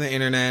because of the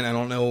internet. I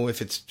don't know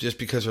if it's just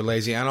because we're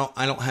lazy. I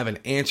don't have an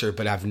answer,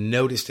 but I've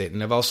noticed it.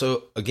 And I've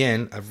also,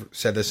 again, I've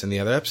said this in the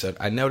other episode,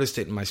 I noticed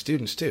it in my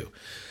students too.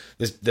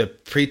 the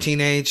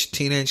pre-teenage,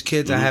 teenage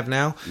kids I have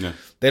now,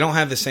 they don't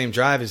have the same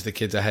drive as the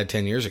kids I had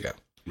 10 years ago.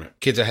 Right.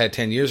 Kids I had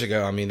 10 years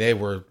ago, I mean, they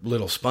were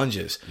little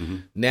sponges.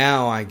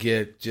 Now I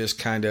get just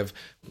kind of,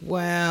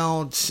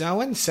 well,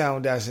 so-and-so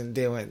doesn't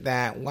do it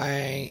that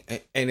way.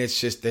 And it's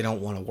just they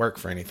don't want to work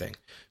for anything.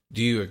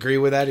 Do you agree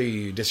with that or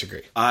you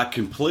disagree? I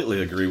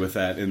completely agree with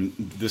that. And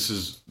this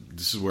is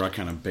where I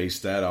kind of base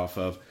that off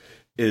of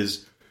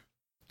is,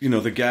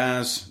 the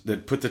guys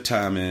that put the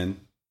time in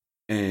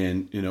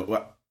and,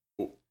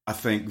 I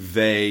think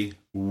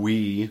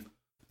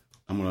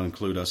I'm going to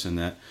include us in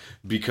that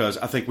because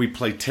I think we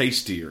play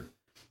tastier.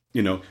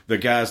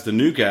 The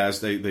new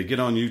guys, they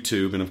get on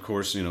YouTube, and of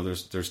course,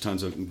 there's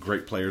tons of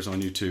great players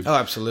on YouTube. Oh,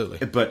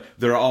 absolutely. But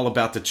they're all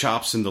about the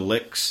chops and the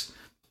licks,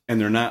 and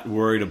they're not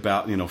worried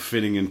about,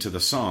 fitting into the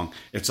song.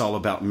 It's all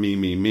about me,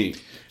 me, me.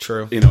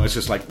 True. It's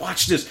just like,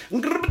 watch this. I'm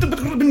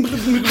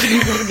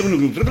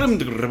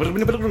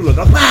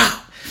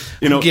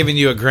giving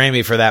you a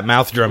Grammy for that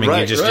mouth drumming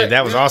you just did.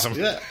 That was awesome.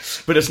 Yeah.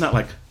 But it's not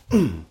like,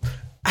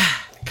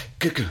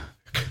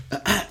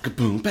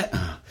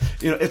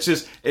 it's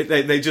just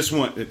they just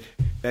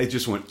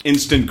want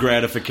instant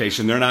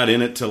gratification. They're not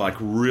in it to like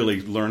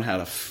really learn how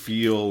to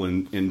feel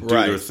and do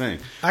their thing.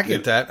 I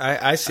get that.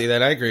 I see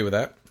that. I agree with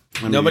that.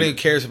 Nobody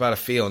cares about a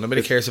feel.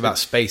 Nobody cares about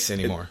space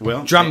anymore.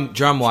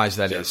 Drum wise,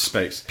 that is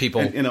space.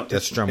 People.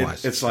 That's drum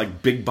wise. It's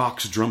like big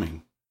box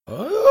drumming.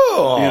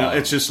 Oh,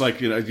 it's just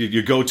like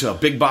you go to a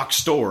big box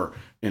store.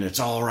 And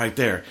it's all right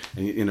there,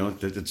 and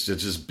it's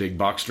just big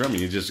box drumming.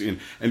 You just and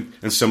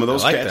some of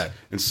those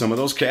some of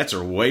those cats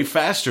are way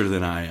faster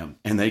than I am,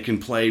 and they can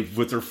play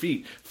with their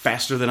feet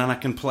faster than I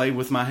can play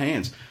with my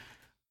hands.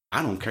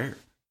 I don't care.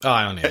 Oh,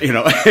 I don't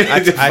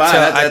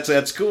either.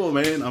 That's cool,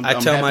 man. I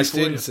tell my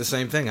students the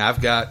same thing. I've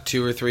got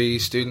 2 or 3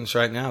 students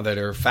right now that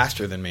are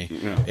faster than me,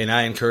 and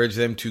I encourage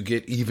them to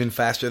get even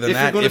faster than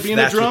that if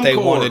that's what they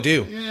want to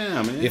do.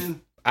 Yeah, man.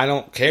 I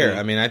don't care.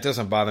 I mean, that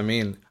doesn't bother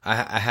me. And I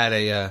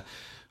had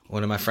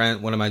one of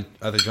my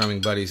other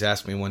drumming buddies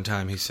asked me one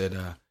time, he said,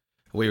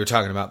 we were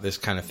talking about this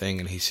kind of thing,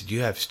 and he said,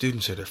 you have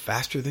students that are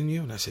faster than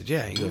you? And I said,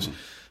 yeah. He goes,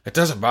 it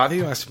doesn't bother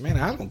you? I said, man,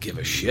 I don't give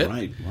a shit.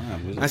 Right. Wow.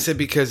 I said,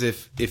 because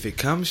if it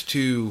comes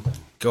to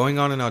going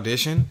on an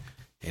audition,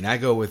 and I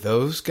go with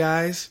those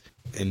guys,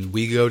 and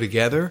we go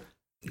together,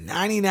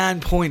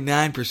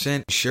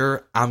 99.9%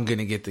 sure I'm going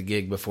to get the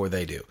gig before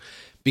they do.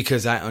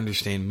 Because I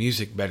understand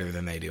music better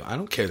than they do. I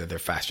don't care that they're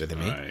faster than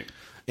me. Right.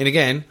 And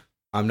again,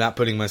 I'm not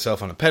putting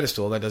myself on a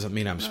pedestal. That doesn't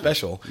mean I'm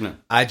special. No.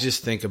 I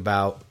just think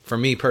about, for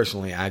me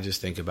personally, I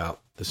just think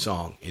about the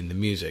song and the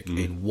music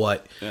and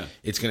what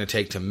it's going to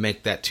take to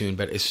make that tune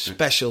better,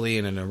 especially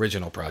in an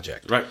original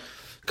project. Right.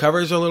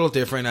 Covers are a little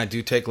different. I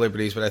do take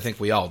liberties, but I think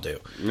we all do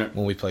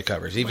when we play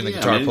covers. Even the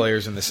guitar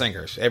players and the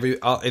singers, and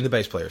the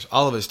bass players,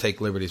 all of us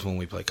take liberties when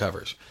we play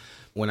covers.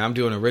 When I'm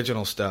doing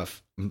original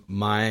stuff,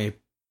 my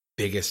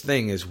biggest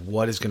thing is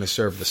what is going to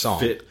serve the song.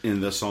 Fit in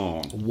the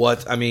song.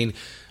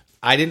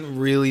 I didn't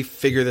really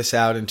figure this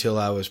out until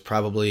I was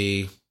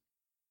probably,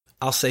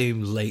 I'll say,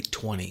 late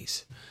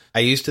 20s. I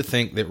used to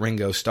think that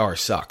Ringo Starr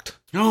sucked.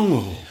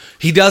 No.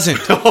 He doesn't.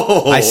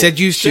 I said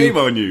used to. Shame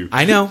on you.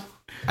 I know.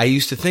 I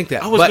used to think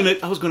that. I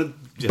was gonna.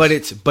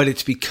 Yes. But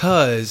it's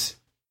because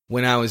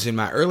when I was in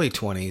my early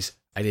 20s,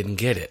 I didn't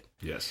get it.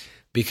 Yes.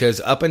 Because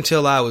up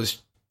until I was,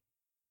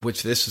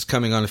 which this is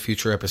coming on a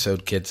future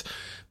episode, kids,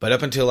 but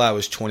up until I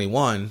was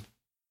 21,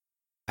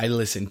 I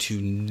listened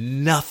to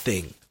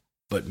nothing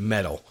but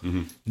metal.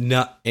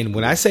 And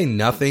when I say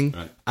nothing,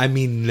 I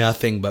mean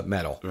nothing but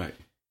metal. Right.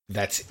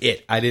 That's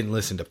it. I didn't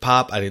listen to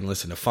pop. I didn't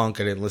listen to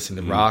funk. I didn't listen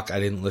to rock. I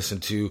didn't listen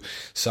to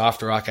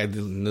soft rock. I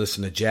didn't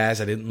listen to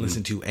jazz. I didn't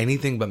listen to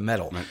anything but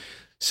metal. Right.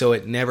 So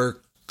it never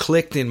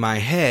clicked in my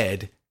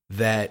head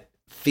that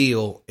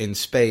feel in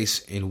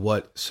space and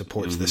what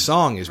supports the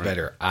song is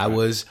better. I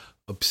was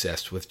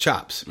obsessed with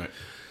chops. Right.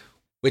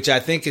 Which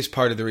I think is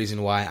part of the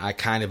reason why I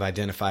kind of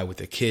identify with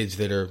the kids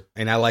that are,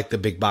 and I like the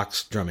big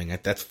box drumming.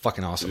 That's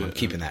fucking awesome. Yeah, I'm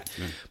keeping that.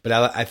 Yeah. But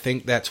I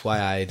think that's why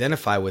I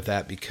identify with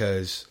that,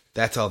 because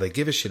that's all they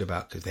give a shit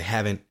about, because they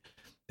haven't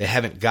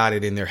got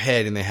it in their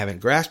head and they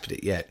haven't grasped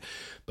it yet.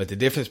 But the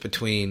difference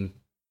between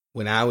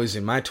when I was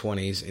in my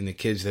 20s and the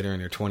kids that are in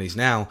their 20s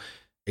now,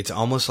 it's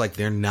almost like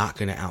they're not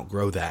going to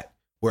outgrow that.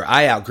 Where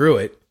I outgrew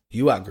it,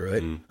 you outgrew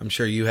it. I'm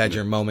sure you had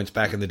your moments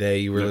back in the day.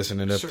 You were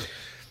listening to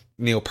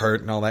Neil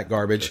Peart and all that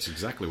garbage. That's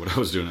exactly what I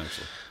was doing,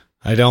 actually.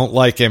 I don't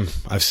like him.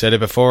 I've said it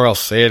before. I'll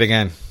say it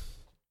again.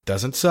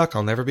 Doesn't suck.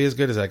 I'll never be as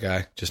good as that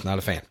guy. Just not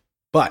a fan.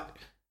 But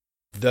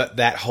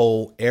that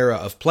whole era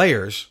of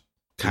players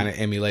kind of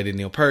emulated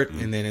Neil Peart.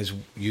 And then as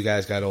you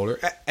guys got older,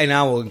 and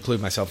I will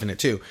include myself in it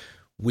too,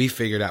 we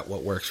figured out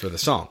what works for the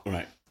song.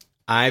 Right.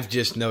 I've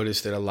just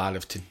noticed that a lot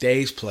of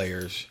today's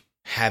players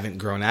haven't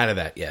grown out of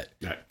that yet.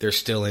 Right. They're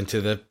still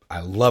into I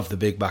love the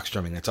big box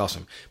drumming. That's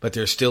awesome. But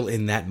they're still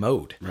in that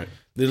mode. Right.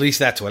 At least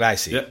that's what I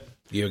see. Yep.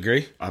 You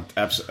agree?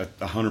 Absolutely,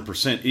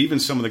 100%. Even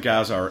some of the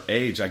guys our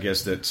age, I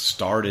guess, that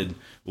started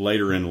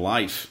later in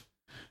life,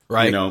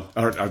 right?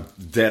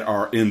 That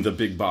are in the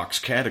big box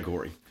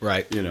category,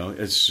 right?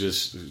 It's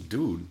just,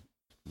 dude,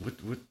 what?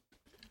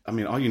 I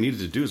mean, all you needed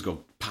to do is go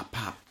pop,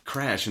 pop,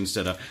 crash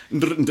instead of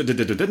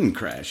didn't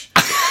crash.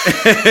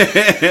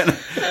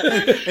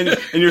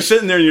 and you're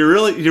sitting there and you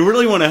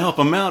really want to help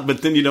them out,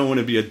 but then you don't want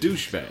to be a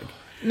douchebag.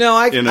 No,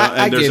 I get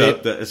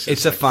it.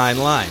 It's a fine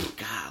line.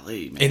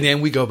 Golly, man. And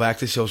then we go back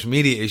to social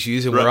media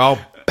issues, and we're all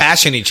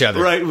bashing each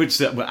other. Right, which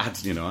I'm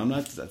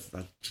not.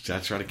 I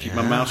try to keep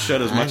my mouth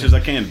shut as much as I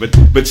can.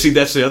 But see,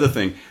 that's the other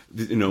thing.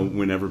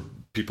 Whenever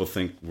people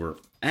think we're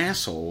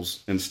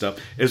assholes and stuff,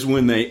 is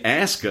when they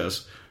ask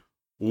us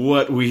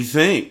what we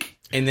think.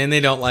 And then they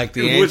don't like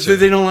the answer.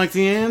 They don't like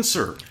the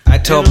answer. I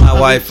told my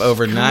wife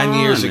over 9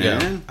 years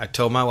ago. I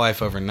told my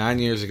wife over 9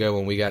 years ago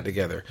when we got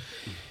together,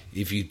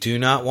 if you do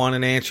not want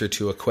an answer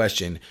to a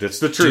question, that's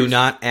the truth. Do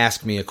not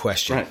ask me a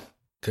question. Right.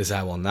 Because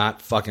I will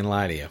not fucking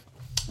lie to you.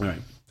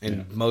 Right.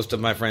 And most of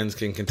my friends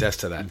can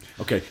contest to that.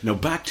 Okay. Now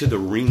back to the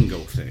Ringo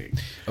thing.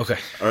 Okay.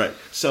 All right.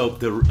 So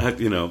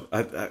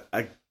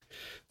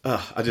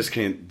I just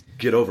can't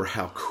get over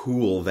how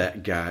cool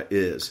that guy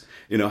is.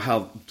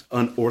 How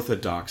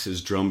unorthodox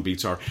his drum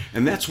beats are.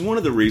 And that's one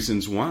of the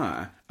reasons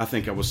why I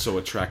think I was so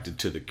attracted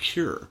to The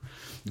Cure.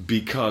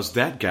 Because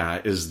that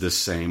guy is the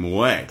same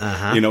way.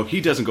 Uh-huh.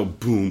 He doesn't go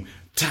boom,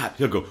 tap.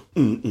 He'll go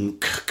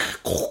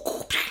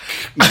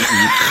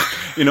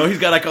he's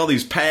got like all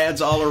these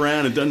pads all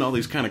around and done all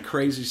these kind of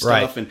crazy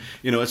stuff. Right. And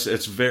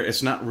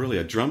it's not really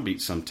a drum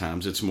beat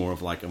sometimes. It's more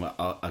of like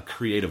a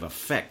creative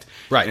effect.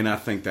 Right. And I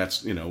think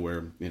that's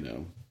where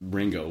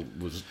Ringo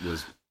was.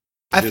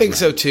 I think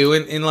so too.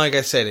 And like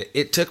I said,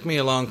 it took me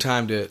a long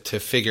time to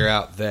figure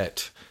out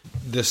that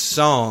the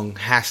song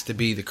has to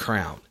be the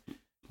crown,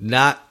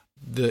 not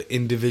the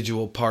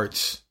individual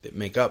parts that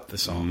make up the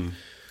song. Mm-hmm.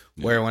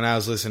 Yeah. Where when I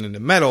was listening to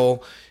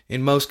metal,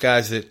 and most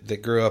guys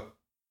that grew up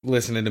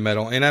listening to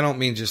metal, and I don't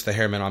mean just the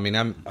hair metal. I mean,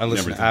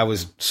 I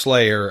was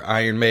Slayer,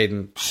 Iron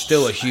Maiden,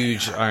 still a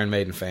huge Iron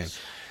Maiden fan.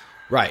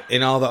 Right.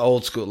 And all the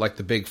old school, like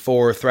the big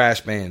four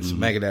thrash bands,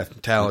 Megadeth,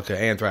 Metallica,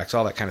 Anthrax,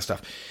 all that kind of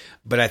stuff.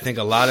 But I think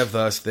a lot of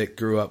us that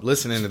grew up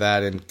listening to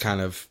that and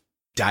kind of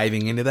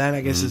diving into that,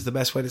 I guess is the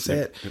best way to say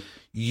it.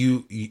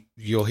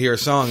 You'll hear a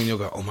song and you'll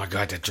go, oh my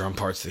God, that drum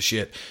part's the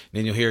shit. And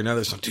then you'll hear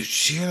another song, dude,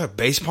 she had a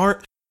bass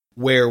part?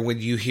 Where when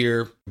you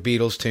hear a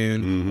Beatles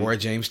tune or a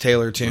James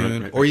Taylor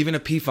tune or even a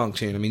P-Funk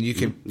tune, I mean, you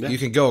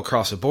can go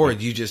across the board.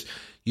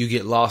 You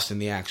get lost in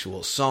the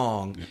actual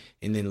song,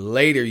 and then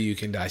later you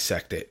can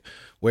dissect it.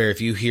 Where if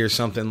you hear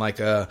something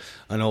like an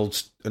old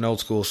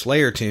school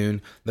Slayer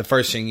tune, the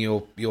first thing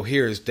you'll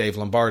hear is Dave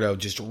Lombardo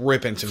just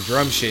ripping some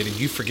drum shit, and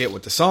you forget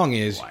what the song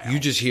is. Wow. You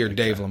just hear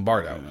Dave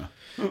Lombardo.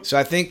 Yeah. So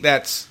I think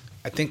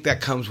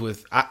that comes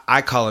with,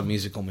 I call it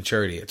musical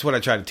maturity. It's what I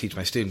try to teach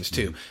my students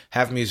too.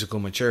 Have musical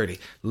maturity.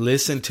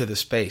 Listen to the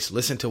space.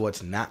 Listen to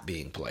what's not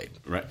being played.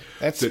 Right.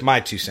 That's my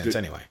 2 cents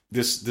anyway.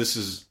 This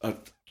is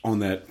on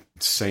that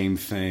same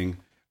thing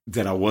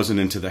that I wasn't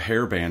into the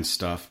hair band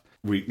stuff.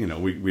 We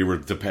were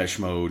Depeche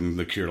Mode and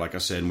The Cure, like I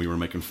said, and we were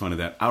making fun of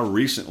that. I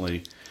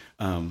recently,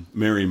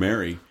 Mary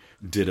Mary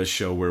did a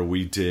show where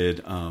we did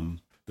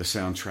the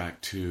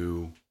soundtrack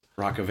to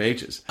Rock of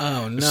Ages.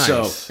 Oh, nice.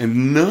 So,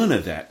 and none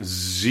of that,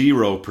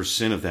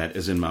 0% of that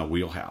is in my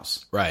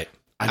wheelhouse. Right.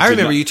 I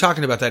remember you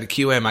talking about that at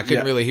QM. I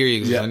couldn't really hear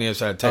you because I was on the other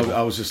side of the table.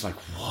 I was just like,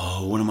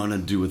 whoa, what am I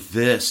going to do with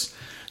this?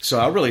 So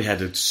I really had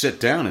to sit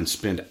down and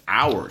spend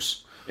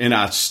hours. And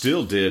I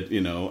still did,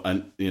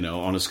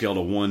 on a scale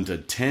of 1 to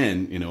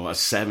 10, a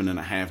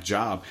 7.5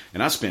 job.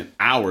 And I spent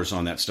hours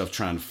on that stuff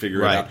trying to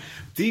figure it out.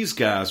 These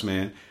guys,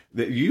 man,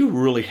 that you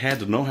really had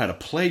to know how to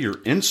play your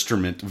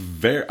instrument.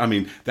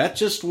 That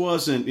just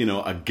wasn't,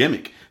 a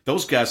gimmick.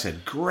 Those guys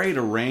had great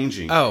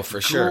arranging. Oh, for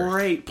sure.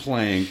 Great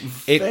playing.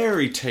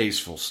 Very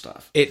tasteful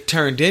stuff. It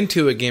turned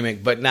into a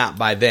gimmick, but not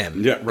by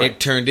them. Yeah, right. It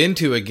turned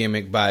into a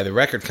gimmick by the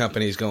record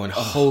companies going,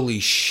 holy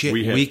shit,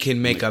 we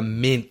can make a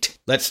mint.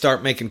 Let's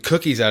start making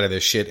cookies out of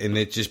this shit. And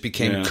it just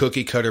became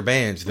cookie cutter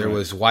bands. There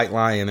was White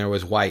Lion, there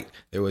was White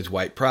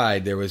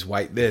Pride, there was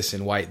White this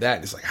and White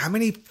that. It's like, how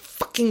many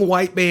fucking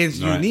white bands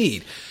do you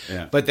need?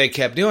 Yeah. But they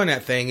kept doing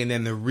that thing, and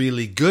then the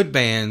really good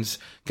bands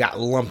got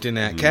lumped in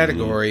that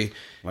category.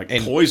 Like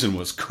Poison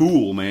was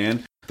cool,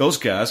 man. Those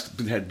guys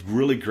had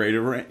really great,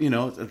 what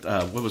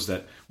was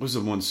that? What was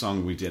the one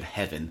song we did?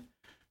 Heaven.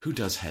 Who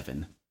does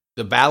Heaven?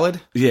 The ballad?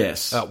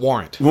 Yes.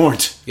 Warrant.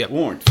 Yep.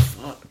 Warrant.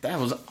 Fuck,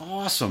 that was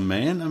awesome,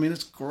 man. I mean,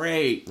 it's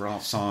great raw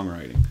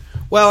songwriting.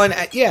 Well, and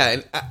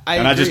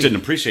I just didn't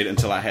appreciate it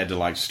until I had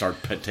to start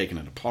taking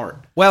it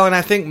apart. Well, and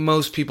I think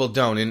most people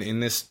don't.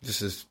 And this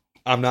is,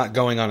 I'm not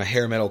going on a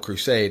hair metal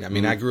crusade. I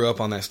mean, I grew up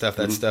on that stuff.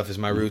 That stuff is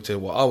my roots. It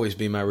will always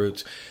be my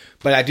roots.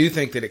 But I do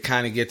think that it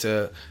kind of gets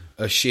a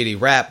shitty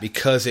rap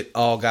because it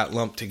all got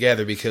lumped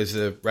together because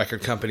the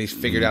record companies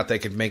figured out they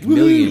could make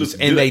millions.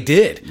 And they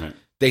did. Right.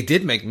 They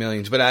did make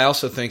millions. But I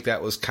also think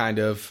that was kind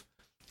of,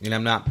 and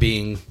I'm not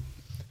being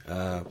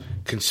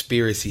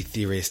conspiracy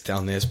theorist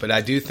on this, but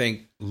I do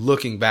think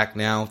looking back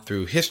now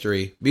through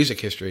history, music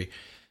history,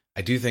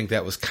 I do think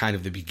that was kind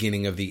of the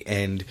beginning of the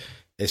end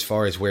as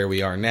far as where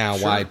we are now,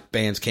 why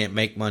bands can't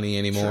make money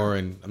anymore,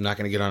 and I'm not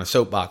going to get on a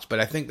soapbox, but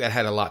I think that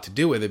had a lot to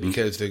do with it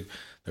because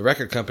The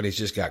record companies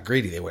just got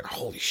greedy. They went,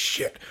 holy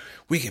shit,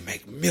 we can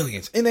make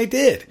millions. And they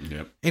did.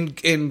 Yep.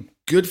 And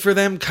good for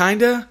them,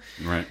 kind of.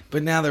 Right.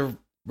 But now the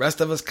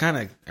rest of us kind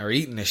of are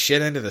eating the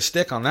shit end of the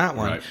stick on that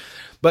one. Right.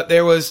 But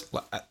there was,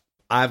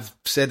 I've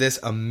said this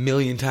a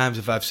million times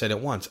if I've said it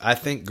once. I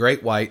think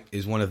Great White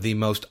is one of the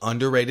most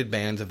underrated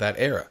bands of that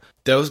era.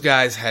 Those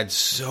guys had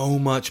so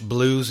much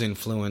blues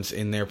influence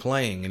in their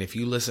playing. And if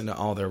you listen to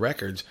all their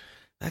records,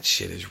 that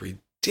shit is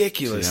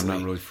ridiculous. See, I'm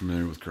not really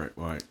familiar with Great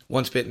White.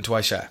 Once Bitten,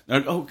 Twice Shy.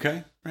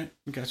 Okay. Right.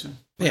 Gotcha.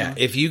 Yeah.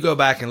 If you go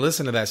back and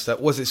listen to that stuff,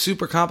 was it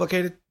super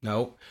complicated?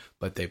 No.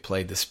 But they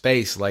played the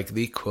space like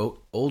the,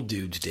 quote, old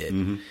dudes did.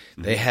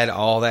 Mm-hmm. They had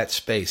all that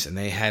space and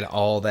they had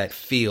all that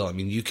feel. I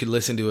mean, you could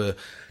listen to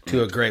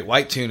a Great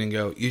White tune and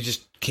go, you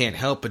just can't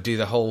help but do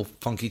the whole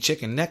funky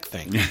chicken neck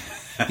thing.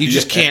 You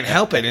just can't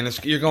help it.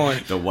 And you're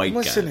going, the white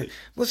guy.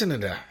 Listen to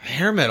the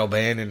hair metal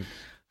band, and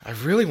I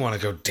really want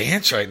to go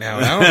dance right now,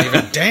 and I don't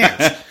even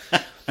dance.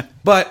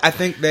 But I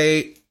think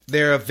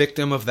they're a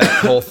victim of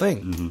that whole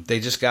thing. Mm-hmm. They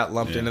just got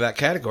lumped into that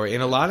category.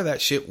 And a lot of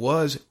that shit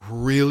was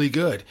really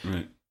good.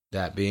 Right.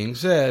 That being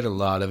said, a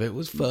lot of it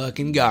was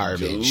fucking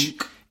garbage.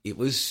 Junk. It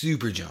was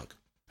super junk.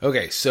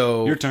 Okay,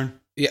 so... Your turn.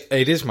 Yeah,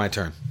 it is my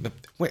turn.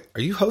 Wait,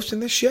 are you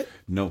hosting this shit?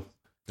 No.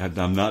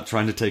 I'm not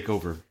trying to take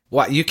over.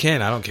 Why? You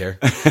can. I don't care.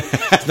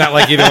 It's not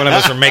like either one of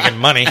us are making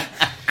money.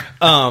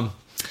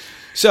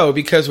 So,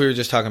 because we were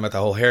just talking about the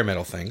whole hair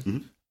metal thing,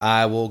 mm-hmm.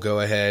 I will go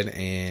ahead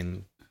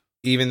and...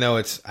 Even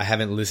though I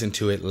haven't listened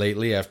to it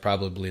lately, I've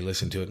probably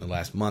listened to it in the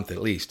last month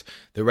at least.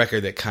 The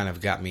record that kind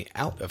of got me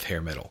out of hair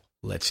metal.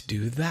 Let's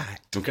do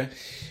that. Okay.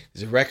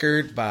 It's a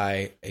record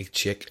by a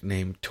chick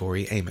named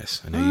Tori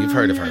Amos. I know you've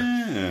heard of her.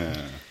 Yeah.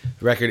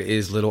 The record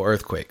is Little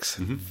Earthquakes.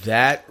 Mm-hmm.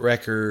 That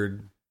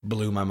record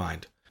blew my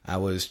mind. I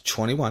was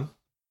 21.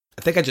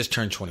 I think I just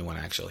turned 21,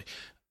 actually.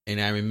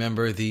 And I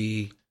remember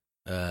the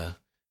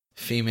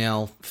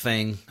female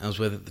thing I was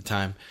with at the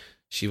time.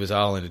 She was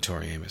all into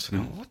Tori Amos. And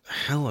I went, what the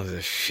hell is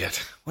this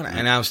shit?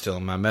 And I was still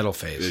in my metal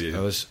phase. Yeah.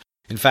 I was,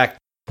 in fact,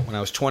 when I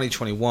was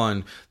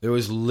 21, there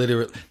was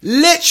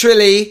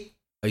literally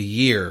a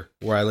year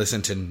where I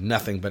listened to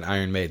nothing but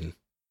Iron Maiden.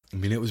 I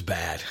mean, it was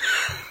bad.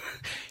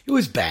 It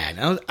was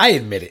bad. I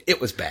admit it. It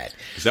was bad.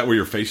 Is that where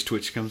your face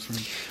twitch comes from?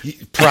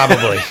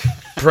 Probably.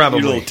 Your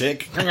little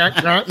tick?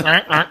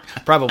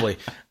 Probably.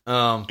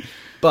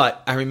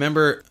 But I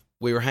remember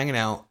we were hanging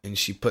out and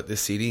she put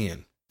this CD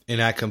in.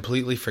 And I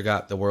completely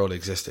forgot the world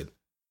existed.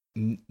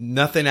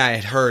 Nothing I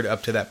had heard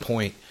up to that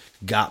point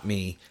got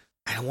me,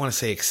 I don't want to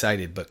say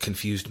excited, but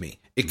confused me.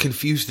 It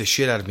confused the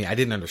shit out of me. I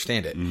didn't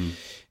understand it. Mm-hmm.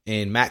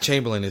 And Matt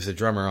Chamberlain is the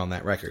drummer on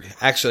that record.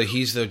 Actually,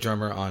 he's the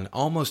drummer on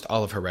almost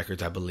all of her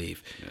records, I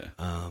believe.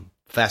 Yeah.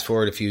 Fast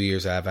forward a few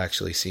years, I've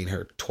actually seen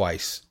her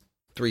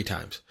 3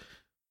 times.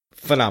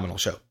 Phenomenal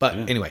show. But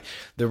anyway,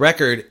 the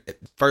record,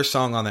 first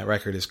song on that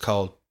record is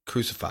called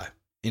Crucify.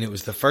 And it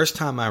was the first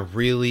time I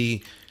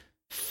really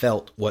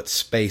felt what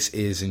space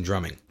is in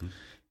drumming.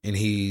 And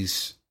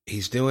he's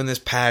doing this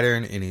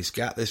pattern and he's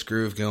got this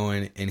groove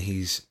going and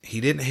he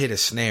didn't hit a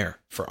snare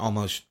for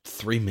almost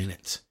 3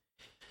 minutes.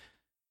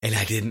 And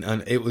I didn't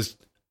it was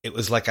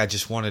like I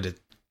just wanted to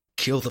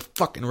kill the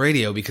fucking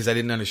radio because I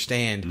didn't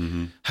understand.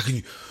 Mm-hmm. How can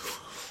you,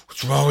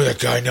 what's wrong with that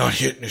guy not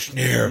hitting a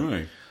snare?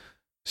 Right.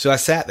 So I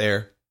sat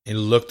there and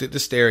looked at the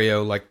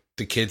stereo like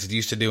the kids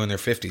used to do in their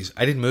 50s.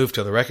 I didn't move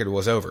till the record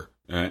was over.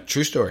 Right.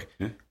 True story.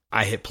 Yeah.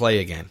 I hit play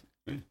again.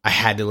 I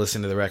had to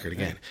listen to the record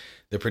again.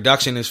 The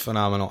production is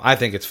phenomenal. I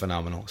think it's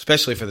phenomenal,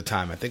 especially for the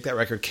time. I think that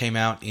record came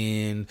out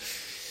in,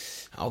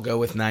 I'll go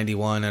with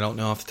 91. I don't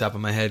know off the top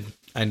of my head.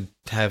 I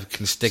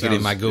can stick it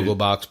in my Google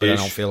box, but I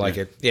don't feel like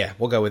it. Yeah,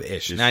 we'll go with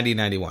ish. 90,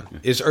 91. Yeah.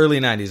 It's early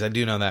 90s. I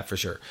do know that for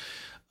sure.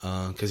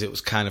 Because it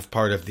was kind of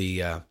part of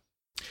the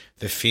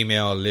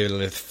female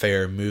Lilith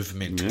Fair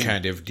movement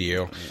kind of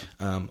deal.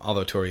 Yeah.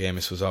 Although Tori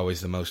Amos was always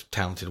the most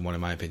talented one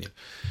in my opinion.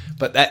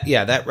 But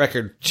that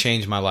record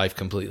changed my life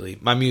completely.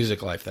 My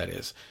music life, that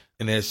is.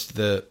 And it's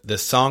the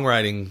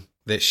songwriting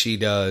that she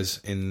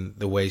does and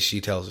the way she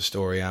tells a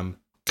story. I'm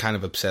kind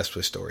of obsessed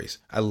with stories.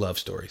 I love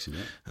stories.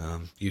 Yeah.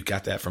 You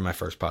got that from my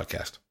first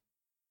podcast.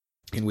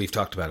 And we've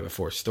talked about it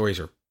before. Stories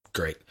are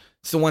great.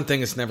 It's the one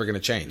thing that's never going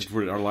to change.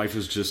 Our life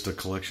is just a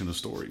collection of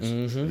stories.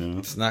 Mm-hmm. You know?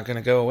 It's not going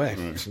to go away.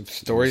 Right.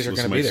 Stories are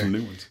going to be there. Some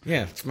new ones.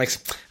 Yeah.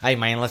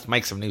 Let's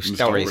make some new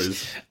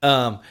stories.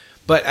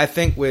 But I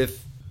think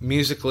with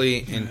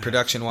musically and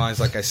production-wise,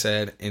 like I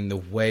said, in the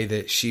way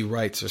that she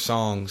writes her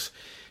songs,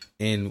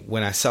 and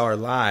when I saw her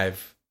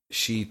live,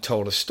 she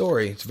told a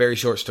story. It's a very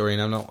short story,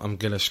 and I'm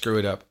going to screw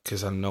it up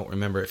because I don't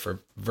remember it for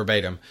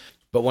verbatim.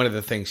 But one of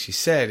the things she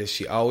said is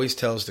she always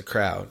tells the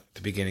crowd at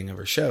the beginning of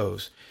her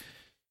shows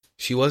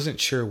she wasn't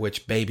sure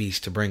which babies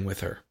to bring with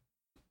her.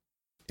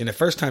 And the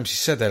first time she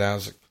said that, I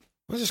was like,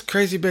 what's this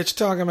crazy bitch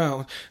talking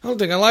about? I don't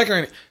think I like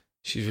her.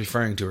 She's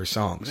referring to her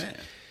songs. Man.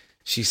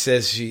 She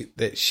says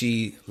that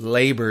she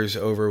labors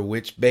over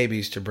which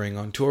babies to bring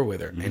on tour with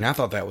her. Mm-hmm. And I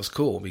thought that was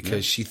cool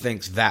because she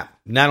thinks that,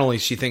 not only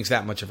she thinks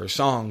that much of her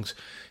songs,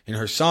 in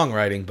her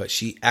songwriting, but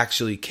she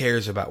actually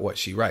cares about what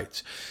she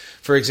writes.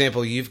 For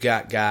example, you've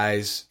got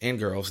guys and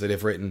girls that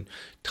have written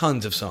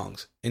tons of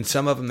songs, and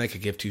some of them they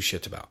could give two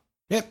shits about.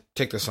 Yep,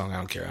 take the song, I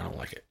don't care, I don't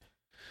like it.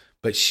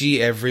 But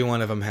every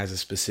one of them has a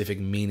specific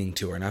meaning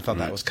to her, and I thought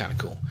that was kind of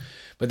cool.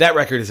 But that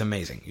record is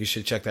amazing. You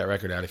should check that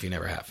record out if you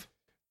never have.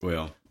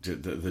 Well,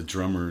 the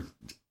drummer,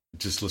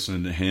 just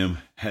listening to him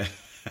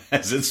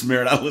has its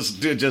merit. I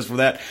listened to it just for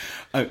that.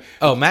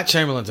 Matt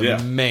Chamberlain's an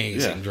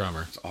amazing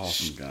drummer. It's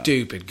awesome guy.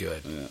 Stupid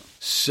good. Yeah.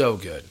 So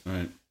good.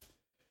 Right.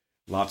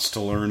 Lots to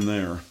learn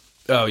there.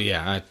 Oh,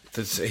 yeah.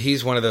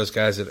 He's one of those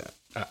guys that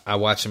I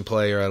watch him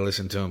play or I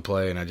listen to him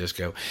play and I just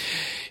go,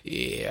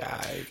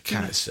 yeah, I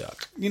kind of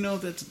suck. You know,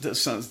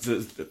 that's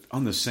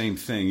on the same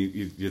thing.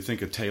 You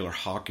think of Taylor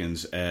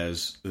Hawkins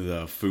as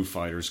the Foo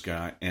Fighters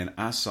guy, and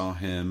I saw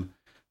him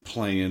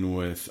playing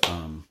with,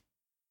 I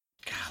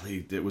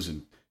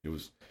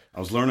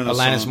was learning a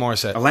Alanis song.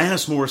 Morissette.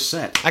 Alanis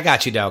Morissette. I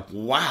got you, dog.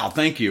 Wow,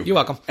 thank you. You're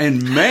welcome.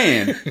 And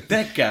man,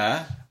 that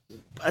guy,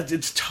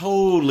 it's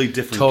totally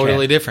different.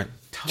 Totally different.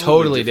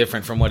 Totally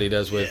different from what he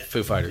does with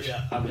Foo Fighters.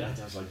 Yeah, I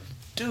was like,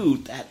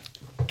 dude, that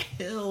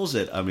kills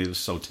it. I mean, it was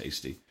so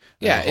tasty.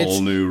 Yeah, a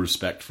whole new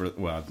respect for,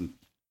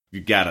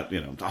 you got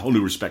it, a whole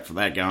new respect for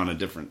that guy on a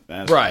different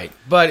aspect. Right.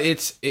 But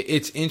it's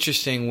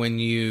interesting when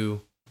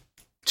you...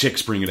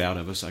 Chicks bring it out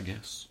of us, I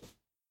guess.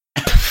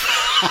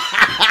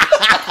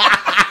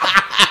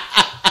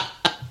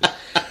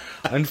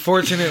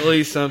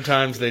 Unfortunately,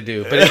 sometimes they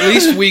do. But at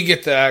least we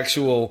get the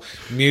actual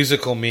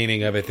musical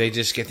meaning of it. They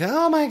just get,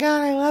 oh my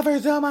God, I love her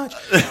so much.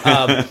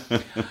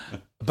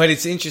 But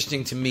it's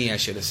interesting to me, I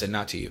should have said,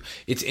 not to you.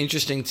 It's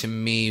interesting to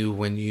me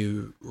when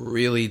you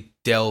really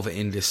delve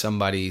into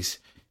somebody's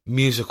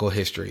musical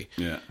history.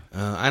 Yeah.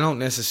 I don't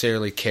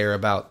necessarily care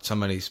about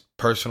somebody's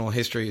personal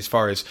history as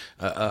far as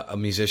a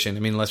musician. I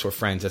mean, unless we're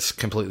friends, that's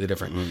completely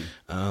different.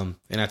 Mm-hmm.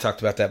 And I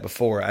talked about that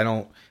before. I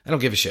don't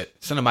give a shit.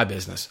 It's none of my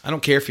business. I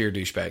don't care if you're a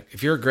douchebag.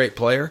 If you're a great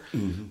player,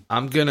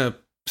 I'm gonna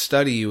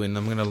study you and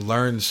I'm gonna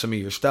learn some of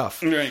your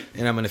stuff. Right.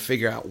 And I'm gonna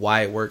figure out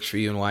why it works for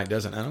you and why it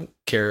doesn't. I don't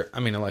care. I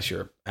mean, unless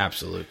you're an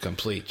absolute,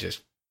 complete,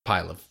 just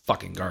pile of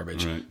fucking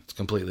garbage. Right. It's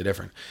completely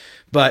different.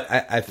 But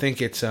I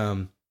think it's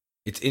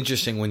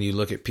interesting when you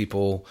look at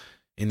people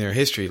in their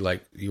history,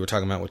 like you were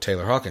talking about with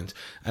Taylor Hawkins.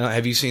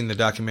 Have you seen the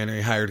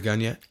documentary Hired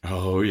Gun yet?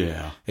 Oh,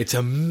 yeah. It's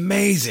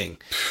amazing.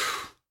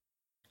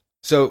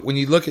 So when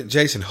you look at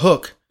Jason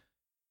Hook,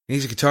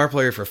 he's a guitar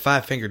player for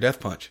Five Finger Death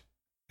Punch.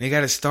 And he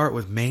got to start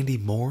with Mandy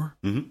Moore.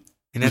 Mm-hmm.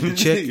 And that the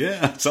chick?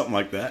 Yeah, something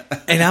like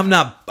that. And I'm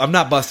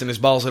not busting his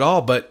balls at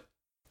all, but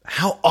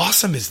how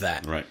awesome is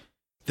that? Right.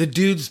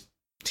 The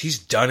he's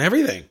done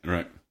everything.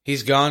 Right.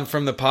 He's gone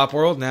from the pop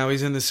world, now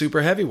he's in the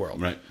super heavy world.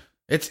 Right.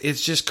 It's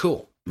just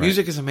cool. Right.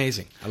 Music is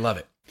amazing. I love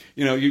it.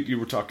 You know, you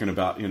were talking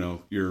about,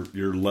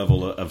 your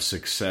level of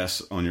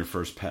success on your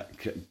first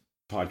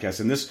podcast.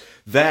 And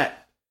that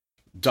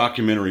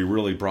documentary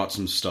really brought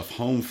some stuff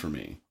home for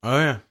me. Oh,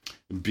 yeah.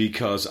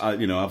 Because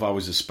I've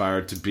always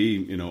aspired to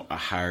be, a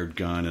hired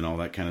gun and all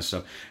that kind of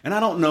stuff. And I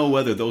don't know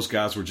whether those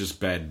guys were just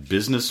bad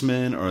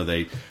businessmen or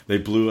they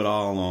blew it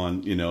all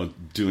on,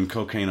 doing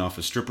cocaine off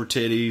of stripper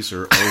titties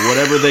or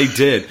whatever they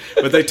did.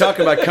 But they talk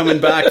about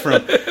coming back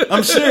from,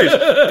 I'm serious,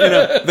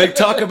 they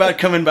talk about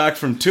coming back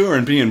from tour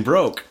and being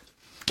broke.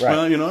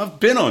 Right. Well, I've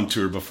been on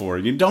tour before.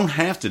 You don't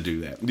have to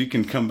do that. You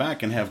can come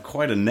back and have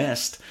quite a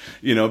nest,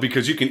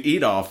 because you can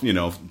eat off,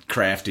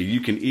 crafty. You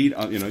can eat,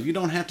 you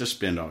don't have to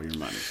spend all your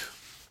money.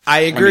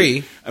 I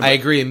agree. I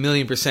agree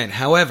 1,000,000%.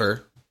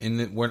 However,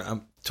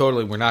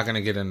 we're not going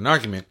to get in an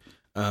argument.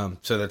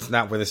 So that's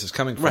not where this is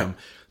coming from. Right.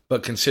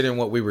 But considering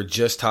what we were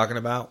just talking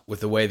about with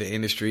the way the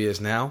industry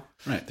is now,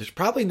 right. There's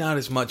probably not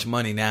as much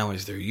money now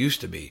as there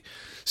used to be.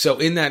 So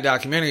in that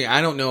documentary, I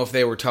don't know if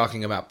they were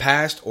talking about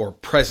past or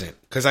present,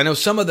 because I know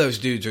some of those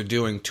dudes are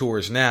doing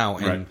tours now,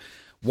 and right.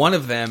 One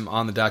of them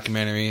on the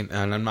documentary, and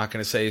I'm not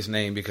going to say his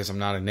name because I'm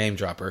not a name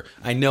dropper.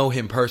 I know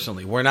him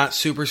personally. We're not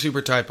super,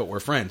 super tight, but we're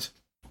friends.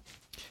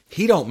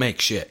 He don't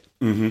make shit.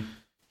 Mm-hmm.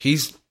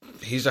 He's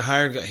a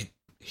hired guy.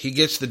 He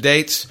gets the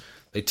dates.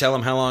 They tell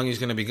him how long he's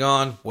going to be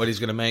gone, what he's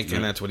going to make,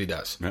 and that's what he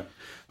does. Yeah.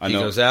 He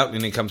goes out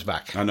and he comes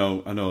back. I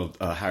know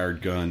a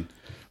hired gun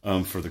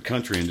for the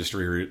country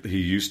industry. He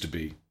used to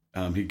be.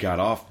 He got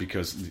off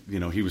because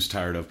he was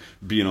tired of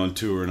being on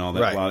tour and all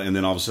that. Right. And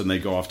then all of a sudden they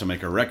go off to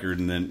make a record,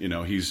 and then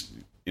he's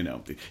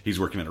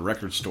working at a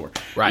record store.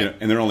 Right.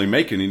 And they're only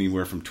making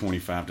anywhere from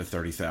 $25,000 to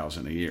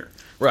 $30,000 a year.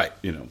 Right.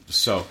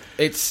 So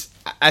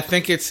I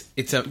think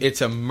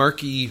it's a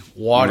murky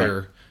water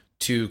right.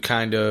 to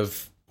kind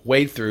of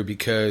wade through,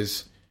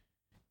 because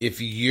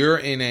if you're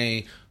in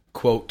a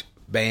quote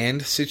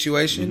band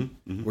situation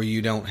where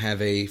you don't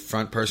have a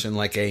front person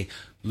like a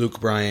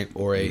Luke Bryant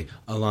or a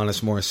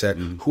Alanis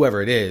Morissette,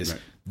 whoever it is,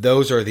 right.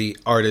 Those are the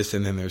artists,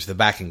 and then there's the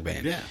backing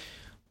band. Yeah.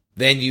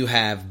 Then you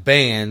have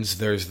bands.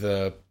 There's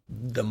the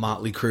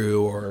Motley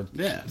Crue or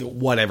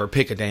whatever.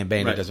 Pick a damn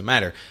band. Right. It doesn't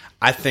matter.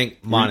 I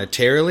think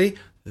monetarily,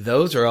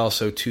 those are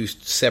also two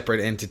separate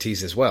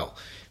entities as well.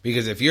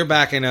 Because if you're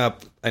backing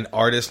up an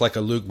artist like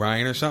a Luke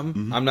Bryan or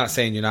something, Mm-hmm. I'm not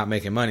saying you're not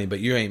making money, but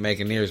you ain't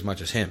making near as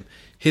much as him.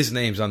 His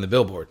name's on the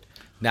billboard,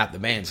 not the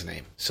band's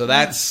name. So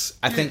that's,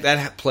 I think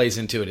that plays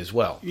into it as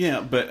well. Yeah,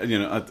 but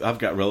I've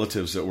got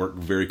relatives that work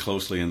very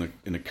closely in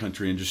the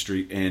country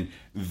industry, and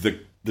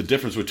the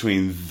difference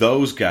between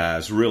those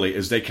guys really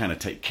is they kind of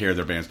take care of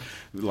their bands.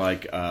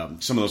 Like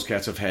some of those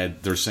cats have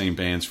had their same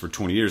bands for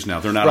 20 years now.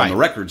 They're not on the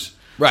records.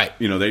 Right.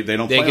 They don't They play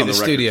get on the records.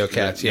 studio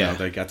cats, yeah.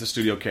 They got the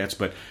studio cats,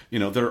 but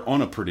they're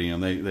on a per diem.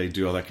 They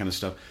do all that kind of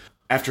stuff.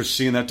 After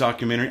seeing that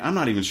documentary, I'm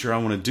not even sure I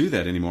want to do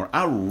that anymore.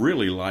 I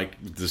really like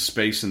the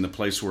space and the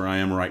place where I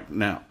am right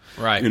now.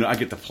 Right. I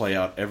get to play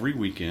out every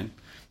weekend.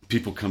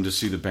 People come to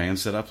see the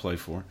bands that I play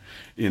for.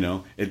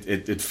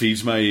 It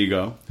feeds my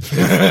ego.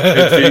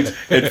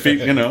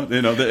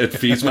 It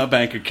feeds my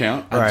bank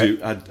account. Right.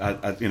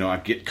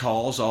 I get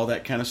calls, all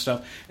that kind of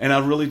stuff, and I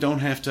really don't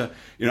have to.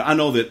 I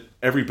know that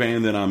every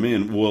band that I'm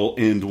in will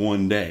end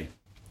one day.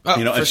 Oh,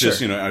 It's sure.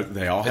 just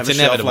they all have It's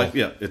a inevitable. shelf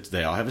life.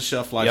 They all have a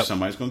shelf life. Yep.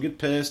 Somebody's going to get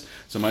pissed.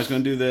 Somebody's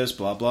going to do this.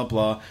 Blah blah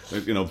blah.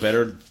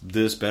 Better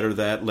this, better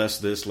that, less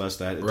this, less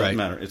that. It Right. doesn't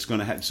matter. It's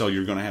going to so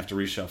you're going to have to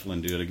reshuffle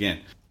and do it again.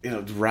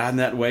 Riding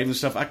that wave and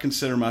stuff. I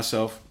consider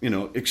myself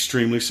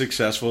extremely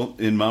successful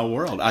in my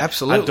world.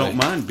 Absolutely. I don't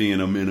mind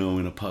being a minnow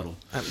in a puddle.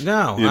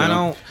 No, You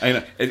know? I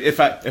don't. If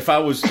I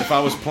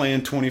was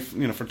playing 20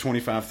 for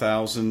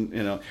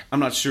 25,000, I'm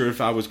not sure if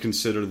I would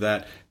consider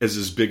that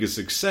as big a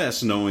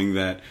success, knowing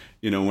that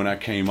when I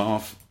came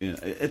off,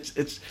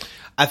 it's.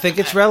 I think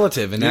it's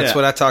relative, and that's Yeah.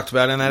 what I talked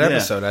about in that Yeah.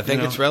 episode. I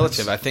think it's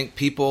relative. I think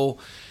people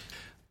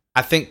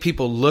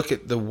look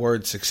at the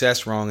word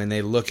success wrong, and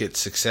they look at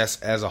success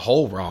as a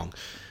whole wrong.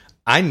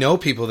 I know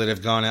people that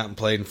have gone out and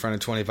played in front of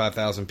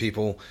 25,000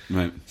 people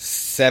Right.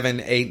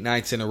 7-8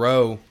 nights in a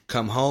row,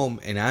 come home,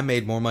 and I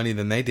made more money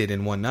than they did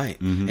in one night.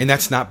 And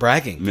that's not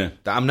bragging. Yeah.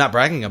 I'm not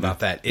bragging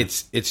about that.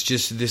 It's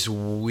just this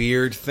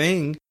weird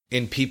thing,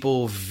 and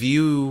people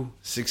view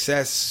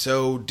success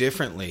so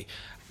differently.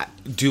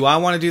 Do I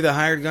want to do the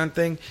hired gun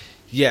thing?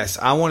 Yes,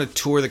 I want to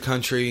tour the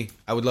country.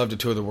 I would love to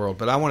tour the world,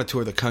 but I want to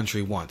tour the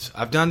country once.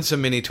 I've done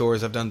some mini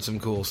tours. I've done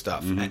some cool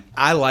stuff. And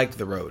I like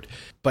the road,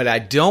 but I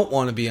don't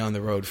want to be on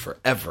the road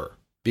forever,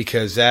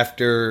 because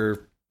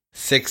after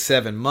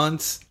 6-7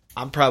 months,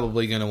 I'm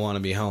probably going to want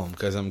to be home,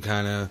 because I'm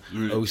kind of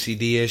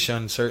OCD-ish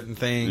on certain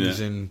things,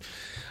 and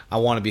I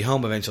want to be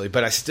home eventually.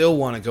 But I still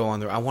want to go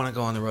on I want to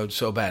go on the road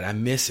so bad. I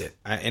miss it,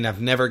 and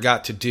I've never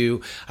got to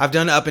do. I've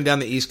done up and down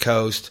the East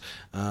Coast,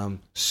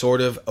 sort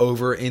of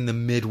over in the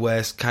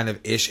Midwest kind of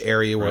ish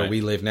area where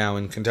we live now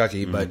in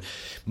Kentucky. But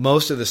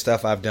most of the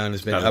stuff I've done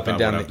has been That's up and about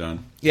down. what I've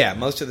done. Yeah,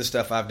 most of the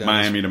stuff I've done.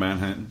 Miami to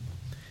Manhattan.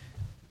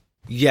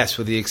 Yes,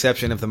 with the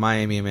exception of the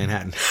Miami and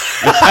Manhattan.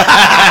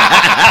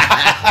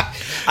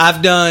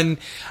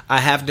 I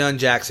have done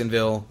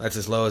Jacksonville. That's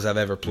as low as I've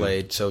ever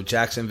played. So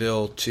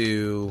Jacksonville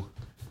to,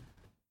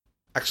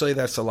 actually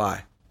that's a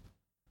lie.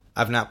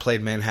 I've not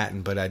played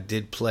Manhattan, but I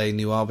did play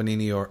New Albany,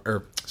 New York,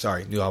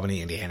 New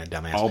Albany, Indiana,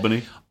 dumbass.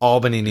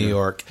 Albany, New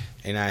York,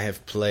 and I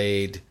have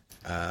played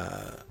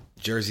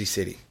Jersey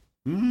City.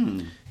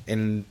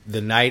 And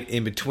the night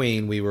in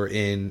between, we were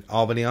in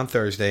Albany on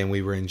Thursday, and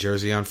we were in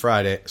Jersey on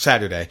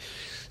Saturday.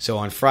 So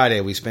on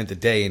Friday, we spent the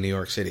day in New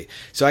York City.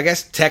 So I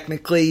guess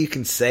technically you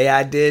can say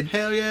I did.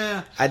 Hell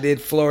yeah. I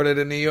did Florida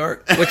to New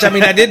York. Which, I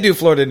mean, I did do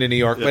Florida to New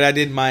York, but I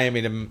did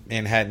Miami to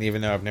Manhattan,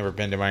 even though I've never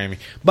been to Miami.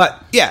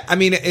 But, yeah, I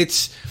mean, I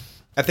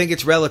think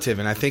it's relative.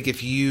 And I think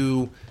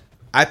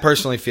I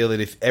personally feel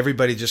that if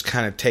everybody just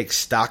kind of takes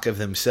stock of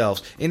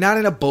themselves, and not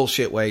in a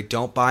bullshit way,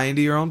 don't buy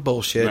into your own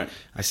bullshit. Right.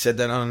 I said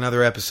that on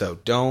another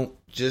episode. Don't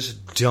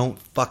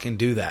fucking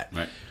do that.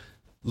 Right.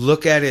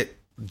 Look at it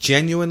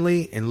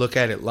genuinely and look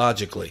at it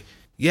logically.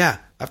 Yeah,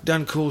 I've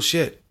done cool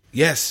shit.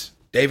 Yes,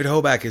 David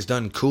Hoback has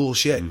done cool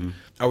shit.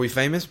 Are we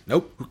famous?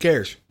 Nope. Who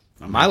cares?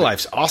 My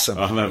life's awesome.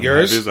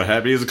 Yours?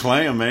 Happy as a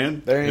clam,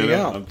 man. There you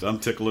go. I'm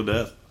tickled to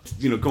death.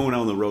 Going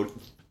out on the road,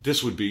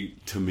 this would be,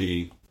 to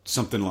me,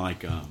 something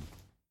like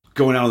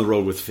going out on the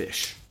road with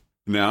Fish.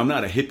 Now, I'm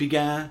not a hippie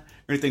guy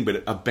or anything,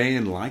 but a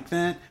band like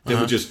that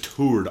would just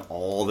toured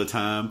all the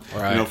time,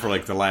 Right. for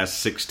like the last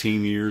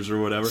 16 years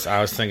or whatever.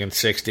 I was thinking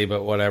 60,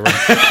 but whatever.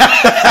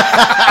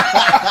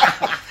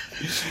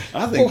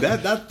 I think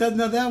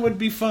that would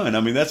be fun.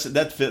 I mean,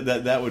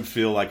 that would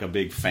feel like a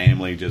big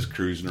family just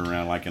cruising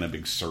around like in a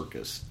big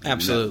circus.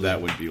 Absolutely.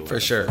 That would be a lot for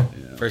of sure. fun,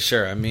 yeah. For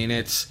sure. I mean,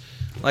 it's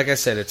like I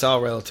said, it's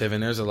all relative,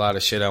 and there's a lot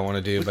of shit I want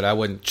to do, but I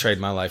wouldn't trade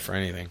my life for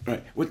anything.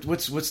 Right.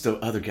 What's the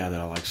other guy that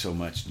I like so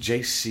much?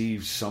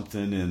 JC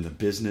something in the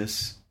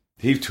business.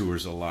 He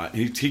tours a lot.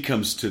 He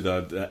comes to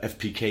the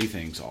FPK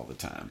things all the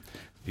time.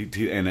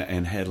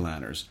 And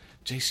headliners.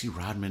 J.C.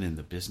 Rodman in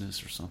the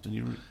business or something.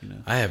 You know.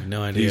 I have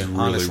no idea. He's really,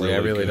 Honestly, I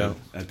really good. don't.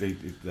 I think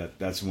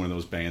that's one of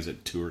those bands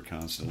that tour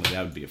constantly.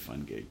 That would be a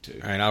fun gig too.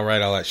 All right, I'll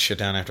write all that shit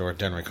down after we're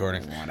done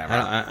recording. Whatever.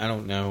 I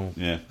don't know.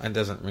 Yeah. That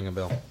doesn't ring a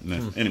bell.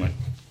 No. Anyway.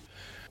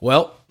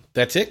 Well,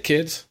 that's it,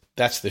 kids.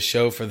 That's the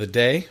show for the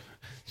day.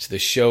 It's the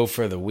show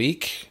for the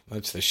week.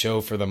 It's the show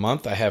for the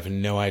month. I have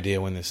no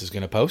idea when this is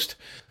going to post.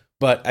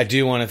 But I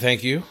do want to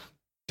thank you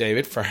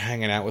David, for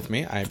hanging out with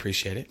me. I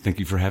appreciate it. Thank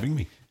you for having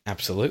me.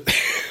 Absolutely.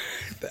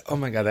 Oh,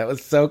 my God. That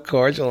was so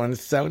cordial and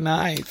so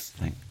nice.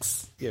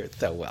 Thanks. You're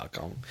so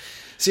welcome.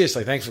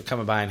 Seriously, thanks for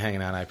coming by and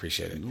hanging out. I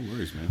appreciate it. No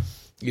worries, man.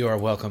 You are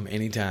welcome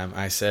anytime.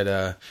 I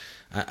said,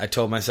 I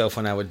told myself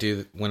when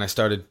I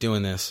started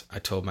doing this, I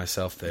told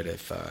myself that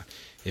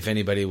if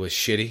anybody was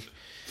shitty,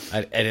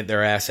 I'd edit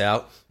their ass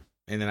out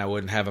and then I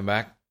wouldn't have them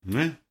back.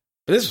 Yeah.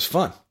 But this was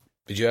fun.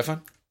 Did you have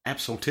fun?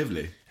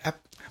 Absolutely. How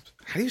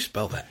do you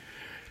spell that?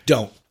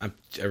 Don't. I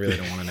really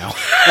don't want to know.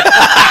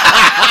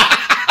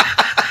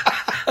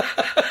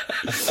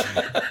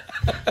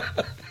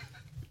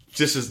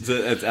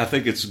 I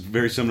think it's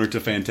very similar to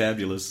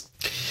fantabulous.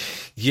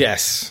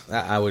 Yes,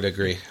 I would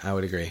agree.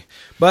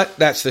 But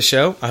that's the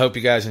show. I hope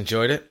you guys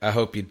enjoyed it. I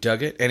hope you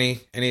dug it.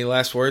 Any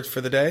last words for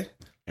the day?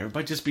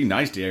 Everybody just be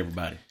nice to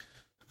everybody.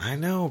 I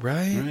know,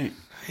 right? Right.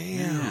 Damn.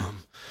 Yeah.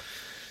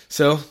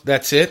 So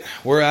that's it.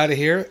 We're out of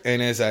here.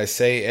 And as I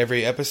say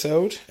every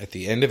episode, at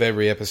the end of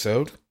every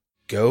episode,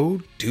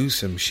 go do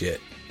some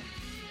shit.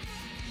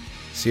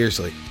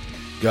 Seriously.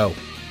 Go.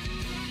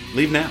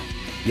 Leave now.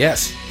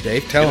 Yes.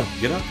 Dave, tell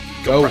him. Get up.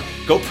 Go.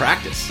 Go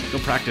practice. Go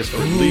practice for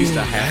at least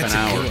a half an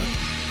hour.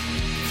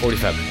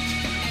 45 minutes.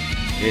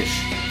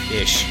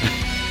 Ish.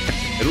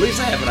 At least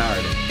a half an hour.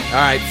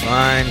 All right,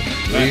 fine.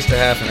 At least a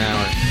half an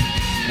hour.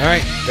 All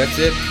right, that's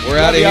it. We're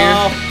out of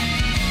y'all. here.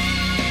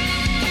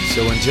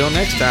 So until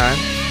next time,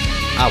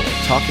 I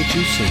will talk at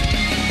you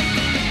soon.